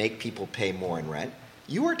artificially make people pay more in rent,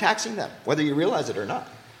 you are taxing them, whether you realize it or not.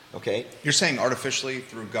 Okay? You're saying artificially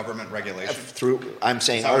through government regulation? I'm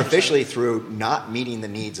saying artificially through not meeting the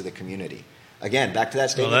needs of the community. Again, back to that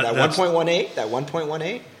statement, that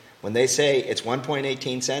 1.18, when they say it's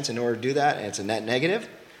 1.18 cents in order to do that and it's a net negative,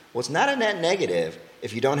 well, it's not a net negative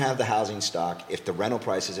if you don't have the housing stock, if the rental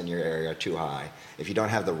prices in your area are too high, if you don't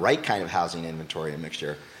have the right kind of housing inventory and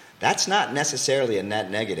mixture. That's not necessarily a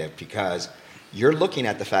net negative because you're looking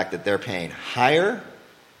at the fact that they're paying higher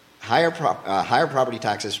property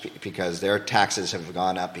taxes because their taxes have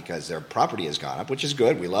gone up because their property has gone up, which is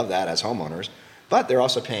good. We love that as homeowners. But they're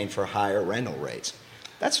also paying for higher rental rates.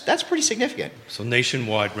 That's pretty significant. So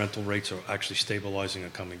nationwide rental rates are actually stabilizing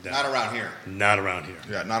and coming down. Not around here. Not around here.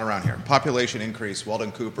 Yeah, not around here. Population increase.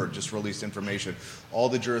 Weldon Cooper just released information. All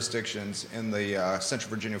the jurisdictions in the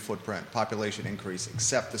Central Virginia footprint, population increase,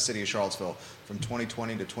 except the city of Charlottesville, from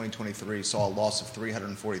 2020 to 2023 saw a loss of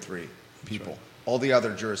 343 people. Right. All the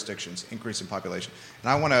other jurisdictions, increase in population.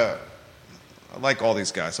 And I like all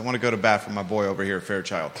these guys. I want to go to bat for my boy over here,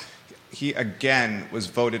 Fairchild. He, again, was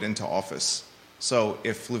voted into office. So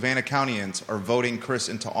if Fluvanna Countyans are voting Chris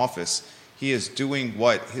into office, he is doing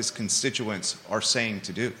what his constituents are saying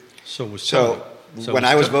to do. When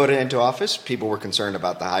I was voted into office, people were concerned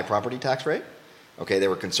about the high property tax rate. Okay, they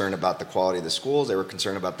were concerned about the quality of the schools. They were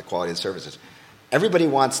concerned about the quality of the services. Everybody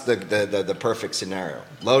wants the perfect scenario.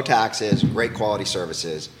 Low taxes, great quality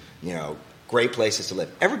services, great places to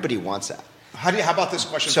live. Everybody wants that. How about this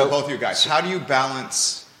question for both of you guys? How do you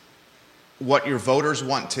balance what your voters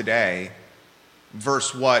want today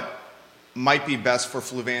versus what might be best for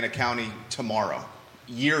Fluvanna County tomorrow,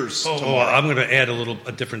 tomorrow? I'm going to add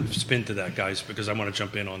a different spin to that, guys, because I want to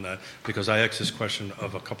jump in on that, because I asked this question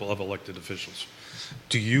of a couple of elected officials.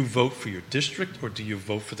 Do you vote for your district or do you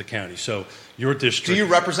vote for the county? So your district... Do you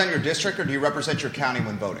represent your district or do you represent your county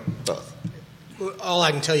when voting? Both. All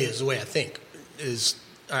I can tell you is the way I think is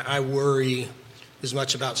I worry as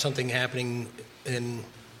much about something happening in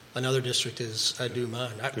another district as I do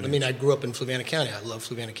mine. I grew up in Fluvanna County. I love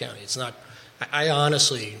Fluvanna County. It's not. I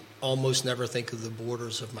honestly almost never think of the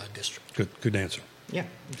borders of my district. Good answer. Yeah.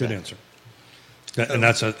 Good answer. And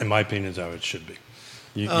that's, in my opinion, is how it should be.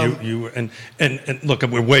 And look,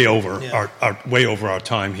 we're way over our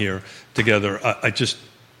time here together. I just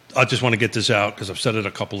want to get this out because I've said it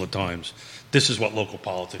a couple of times. This is what local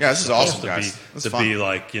politics is supposed awesome, guys. to be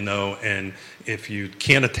like, and if you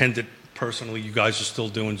can't attend it personally, you guys are still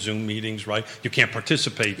doing Zoom meetings, right? You can't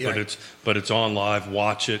participate, but it's on live.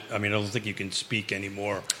 Watch it. I mean, I don't think you can speak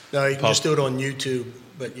anymore. No, you can just do it on YouTube,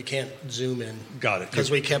 but you can't Zoom in. Got it.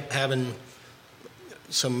 Because we kept having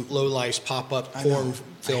some low-life pop-up porn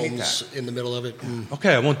films in the middle of it.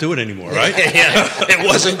 Okay, I won't do it anymore, right? Yeah, it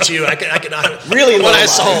wasn't you. I cannot really what I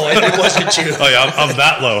saw. It wasn't you. Oh yeah, I'm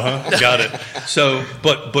that low, huh? Got it. So,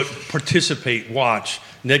 but participate, watch.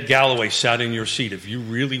 Ned Galloway sat in your seat. If you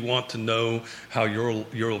really want to know how your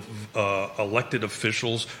elected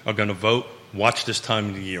officials are going to vote, watch this time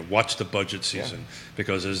of the year. Watch the budget season,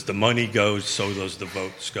 because as the money goes, so does the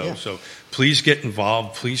votes go. Yeah. So please get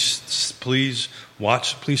involved. Please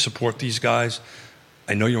watch. Please support these guys.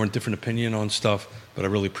 I know you're in different opinion on stuff, but I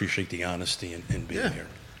really appreciate the honesty in being here.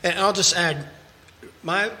 And I'll just add,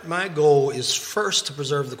 my goal is first to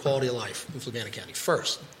preserve the quality of life in Fluvanna County.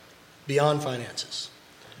 First, beyond finances.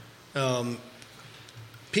 The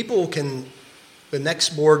next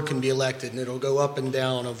board can be elected, and it'll go up and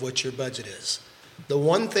down of what your budget is. The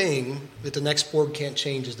one thing that the next board can't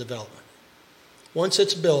change is development. Once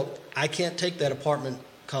it's built, I can't take that apartment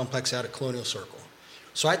complex out at Colonial Circle.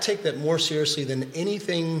 So I take that more seriously than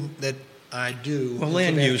anything that I do. Well,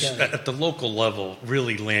 land use at the local level,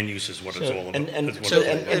 really, land use is what it's all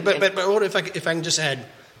about. But if I can just add,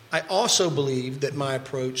 I also believe that my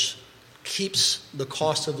approach keeps the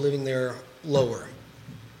cost of living there lower.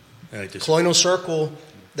 Colonial Circle,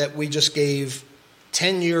 that we just gave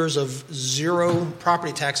 10 years of zero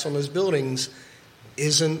property tax on those buildings,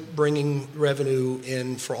 isn't bringing revenue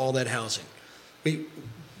in for all that housing.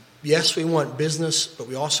 Yes, we want business, but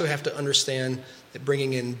we also have to understand that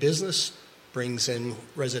bringing in business brings in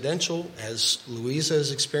residential, as Louisa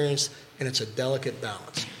has experienced, and it's a delicate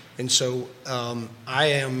balance. And so I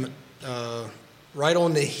am right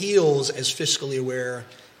on the heels as fiscally aware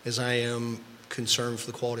as I am concerned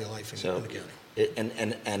for the quality of life in the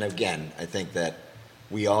county. And again, I think that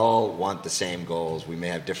we all want the same goals. We may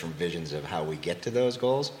have different visions of how we get to those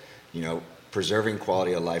goals. Preserving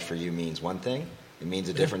quality of life for you means one thing. It means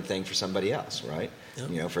a different thing for somebody else, right?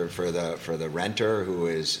 Yeah. For the renter who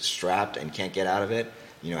is strapped and can't get out of it,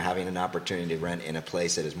 having an opportunity to rent in a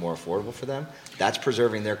place that is more affordable for them, that's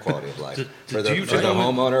preserving their quality of life. For the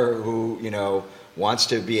homeowner who, wants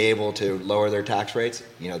to be able to lower their tax rates,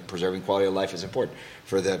 preserving quality of life is important.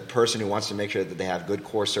 For the person who wants to make sure that they have good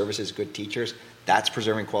core services, good teachers, that's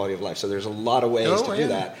preserving quality of life. So there's a lot of ways to do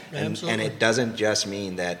that. And it doesn't just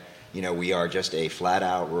mean that, we are just a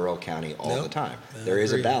flat-out rural county all the time. There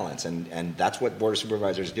is a balance, and that's what Board of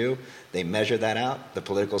Supervisors do. They measure that out. The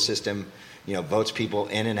political system, votes people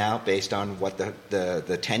in and out based on what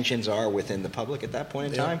the tensions are within the public at that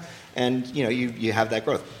point in time. And, you have that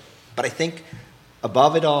growth. But I think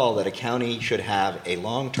above it all that a county should have a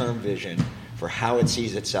long-term vision for how it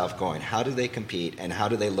sees itself going. How do they compete, and how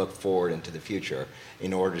do they look forward into the future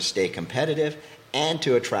in order to stay competitive and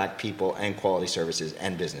to attract people and quality services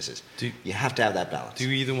and businesses? You have to have that balance. Do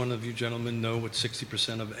either one of you gentlemen know what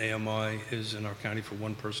 60% of AMI is in our county for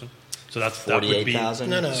one person? So that would be 48,000.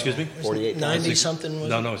 No. Excuse me. 48,000. 90 something.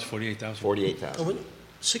 No, it's 48,000. 48,000.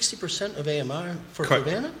 60% of AMI for Correct.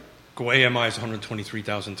 Fluvanna? AMI is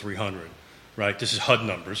 123,300. Right, this is HUD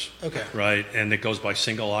numbers. Okay. Right, and it goes by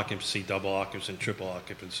single occupancy, double occupancy, and triple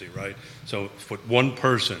occupancy. Right, so for one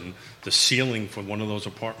person, the ceiling for one of those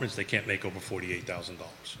apartments, they can't make over $48,000.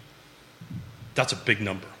 That's a big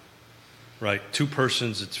number. Right, 2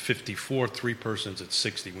 persons, it's 54. 3 persons, it's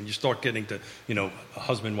 60. When you start getting to, a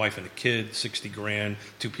husband, wife, and a kid, 60 grand,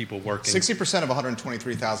 2 people working. 60% of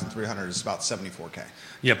 123,300 is about 74K.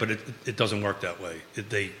 Yeah, but it doesn't work that way.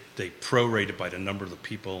 They prorate it by the number of the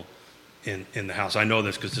people in the house. I know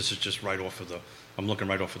this because this is just I'm looking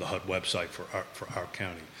right off of the HUD website for our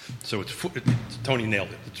county. So Tony nailed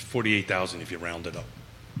it. It's 48,000 if you round it up.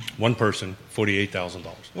 One person, $48,000.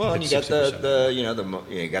 Well, and you got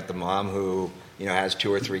you got the mom who has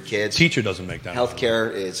 2 or 3 kids. Teacher doesn't make that.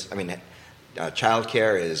 Healthcare is, child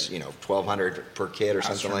care is $1,200 per kid or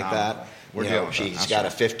something like that. She's got a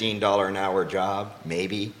 $15 an hour job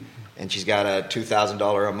maybe, and she's got a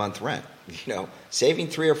 $2,000 a month rent. Saving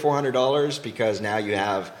 $300 or $400 because now you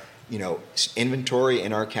have, inventory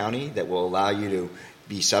in our county that will allow you to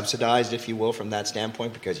be subsidized, if you will, from that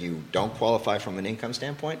standpoint because you don't qualify from an income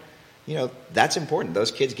standpoint. That's important.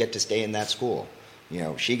 Those kids get to stay in that school.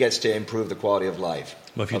 She gets to improve the quality of life.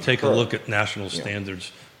 Well, if you take a look at national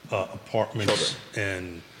standards, apartments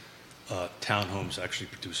and townhomes actually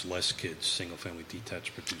produce less kids. Single-family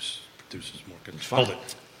detached produces more kids. Hold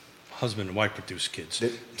it. Husband and wife produce kids.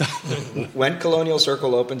 When Colonial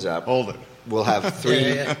Circle opens up, we'll have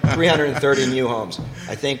 330 new homes.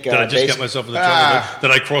 I think. Did I just get myself in the trouble? Did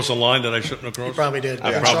I cross a line that I shouldn't have crossed? You probably did.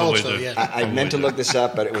 I probably did. I meant to look this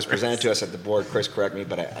up, but it was presented to us at the board. Chris, correct me,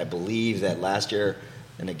 but I believe that last year,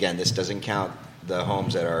 and again, this doesn't count the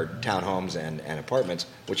homes that are townhomes and apartments,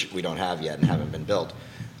 which we don't have yet and haven't been built.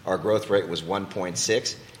 Our growth rate was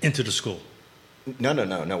 1.6. Into the school. No.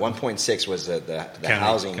 1.6 was the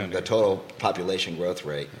housing, the total population growth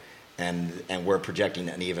rate, and we're projecting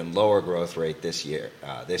an even lower growth rate this year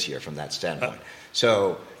from that standpoint.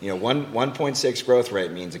 So 1.6 growth rate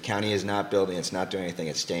means the county is not building, it's not doing anything,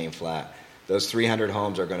 it's staying flat. Those 300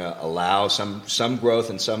 homes are going to allow some growth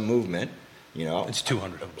and some movement. It's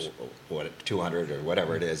 200 homes. 200 or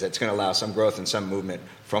whatever it is. It's going to allow some growth and some movement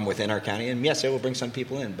from within our county, and yes, it will bring some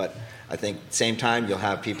people in. But I think at the same time, you'll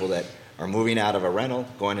have people that are moving out of a rental,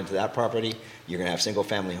 going into that property. You're going to have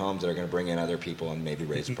single-family homes that are going to bring in other people and maybe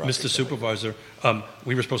raise the price. Mr. Supervisor,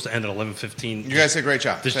 we were supposed to end at 11:15. You guys did a great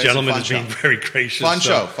job. This gentleman is being very gracious. Fun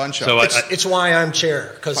show. So it's why I'm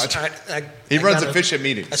chair, because he runs efficient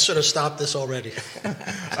meetings. I should have stopped this already.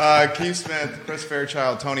 Keith Smith, Chris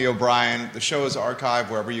Fairchild, Tony O'Brien. The show is archived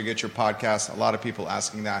wherever you get your podcast. A lot of people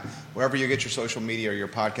asking that. Wherever you get your social media or your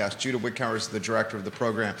podcast. Judah Whitcower is the director of the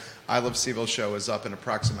program. I Love CVille show is up in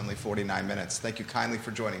approximately 49 minutes. Thank you kindly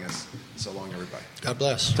for joining us. So long, everybody. God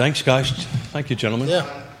bless. Thanks, guys. Thank you, gentlemen.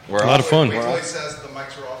 Yeah. A lot of fun. Wait till he says the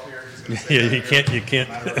mics are off here. He's going to say Yeah, you can't.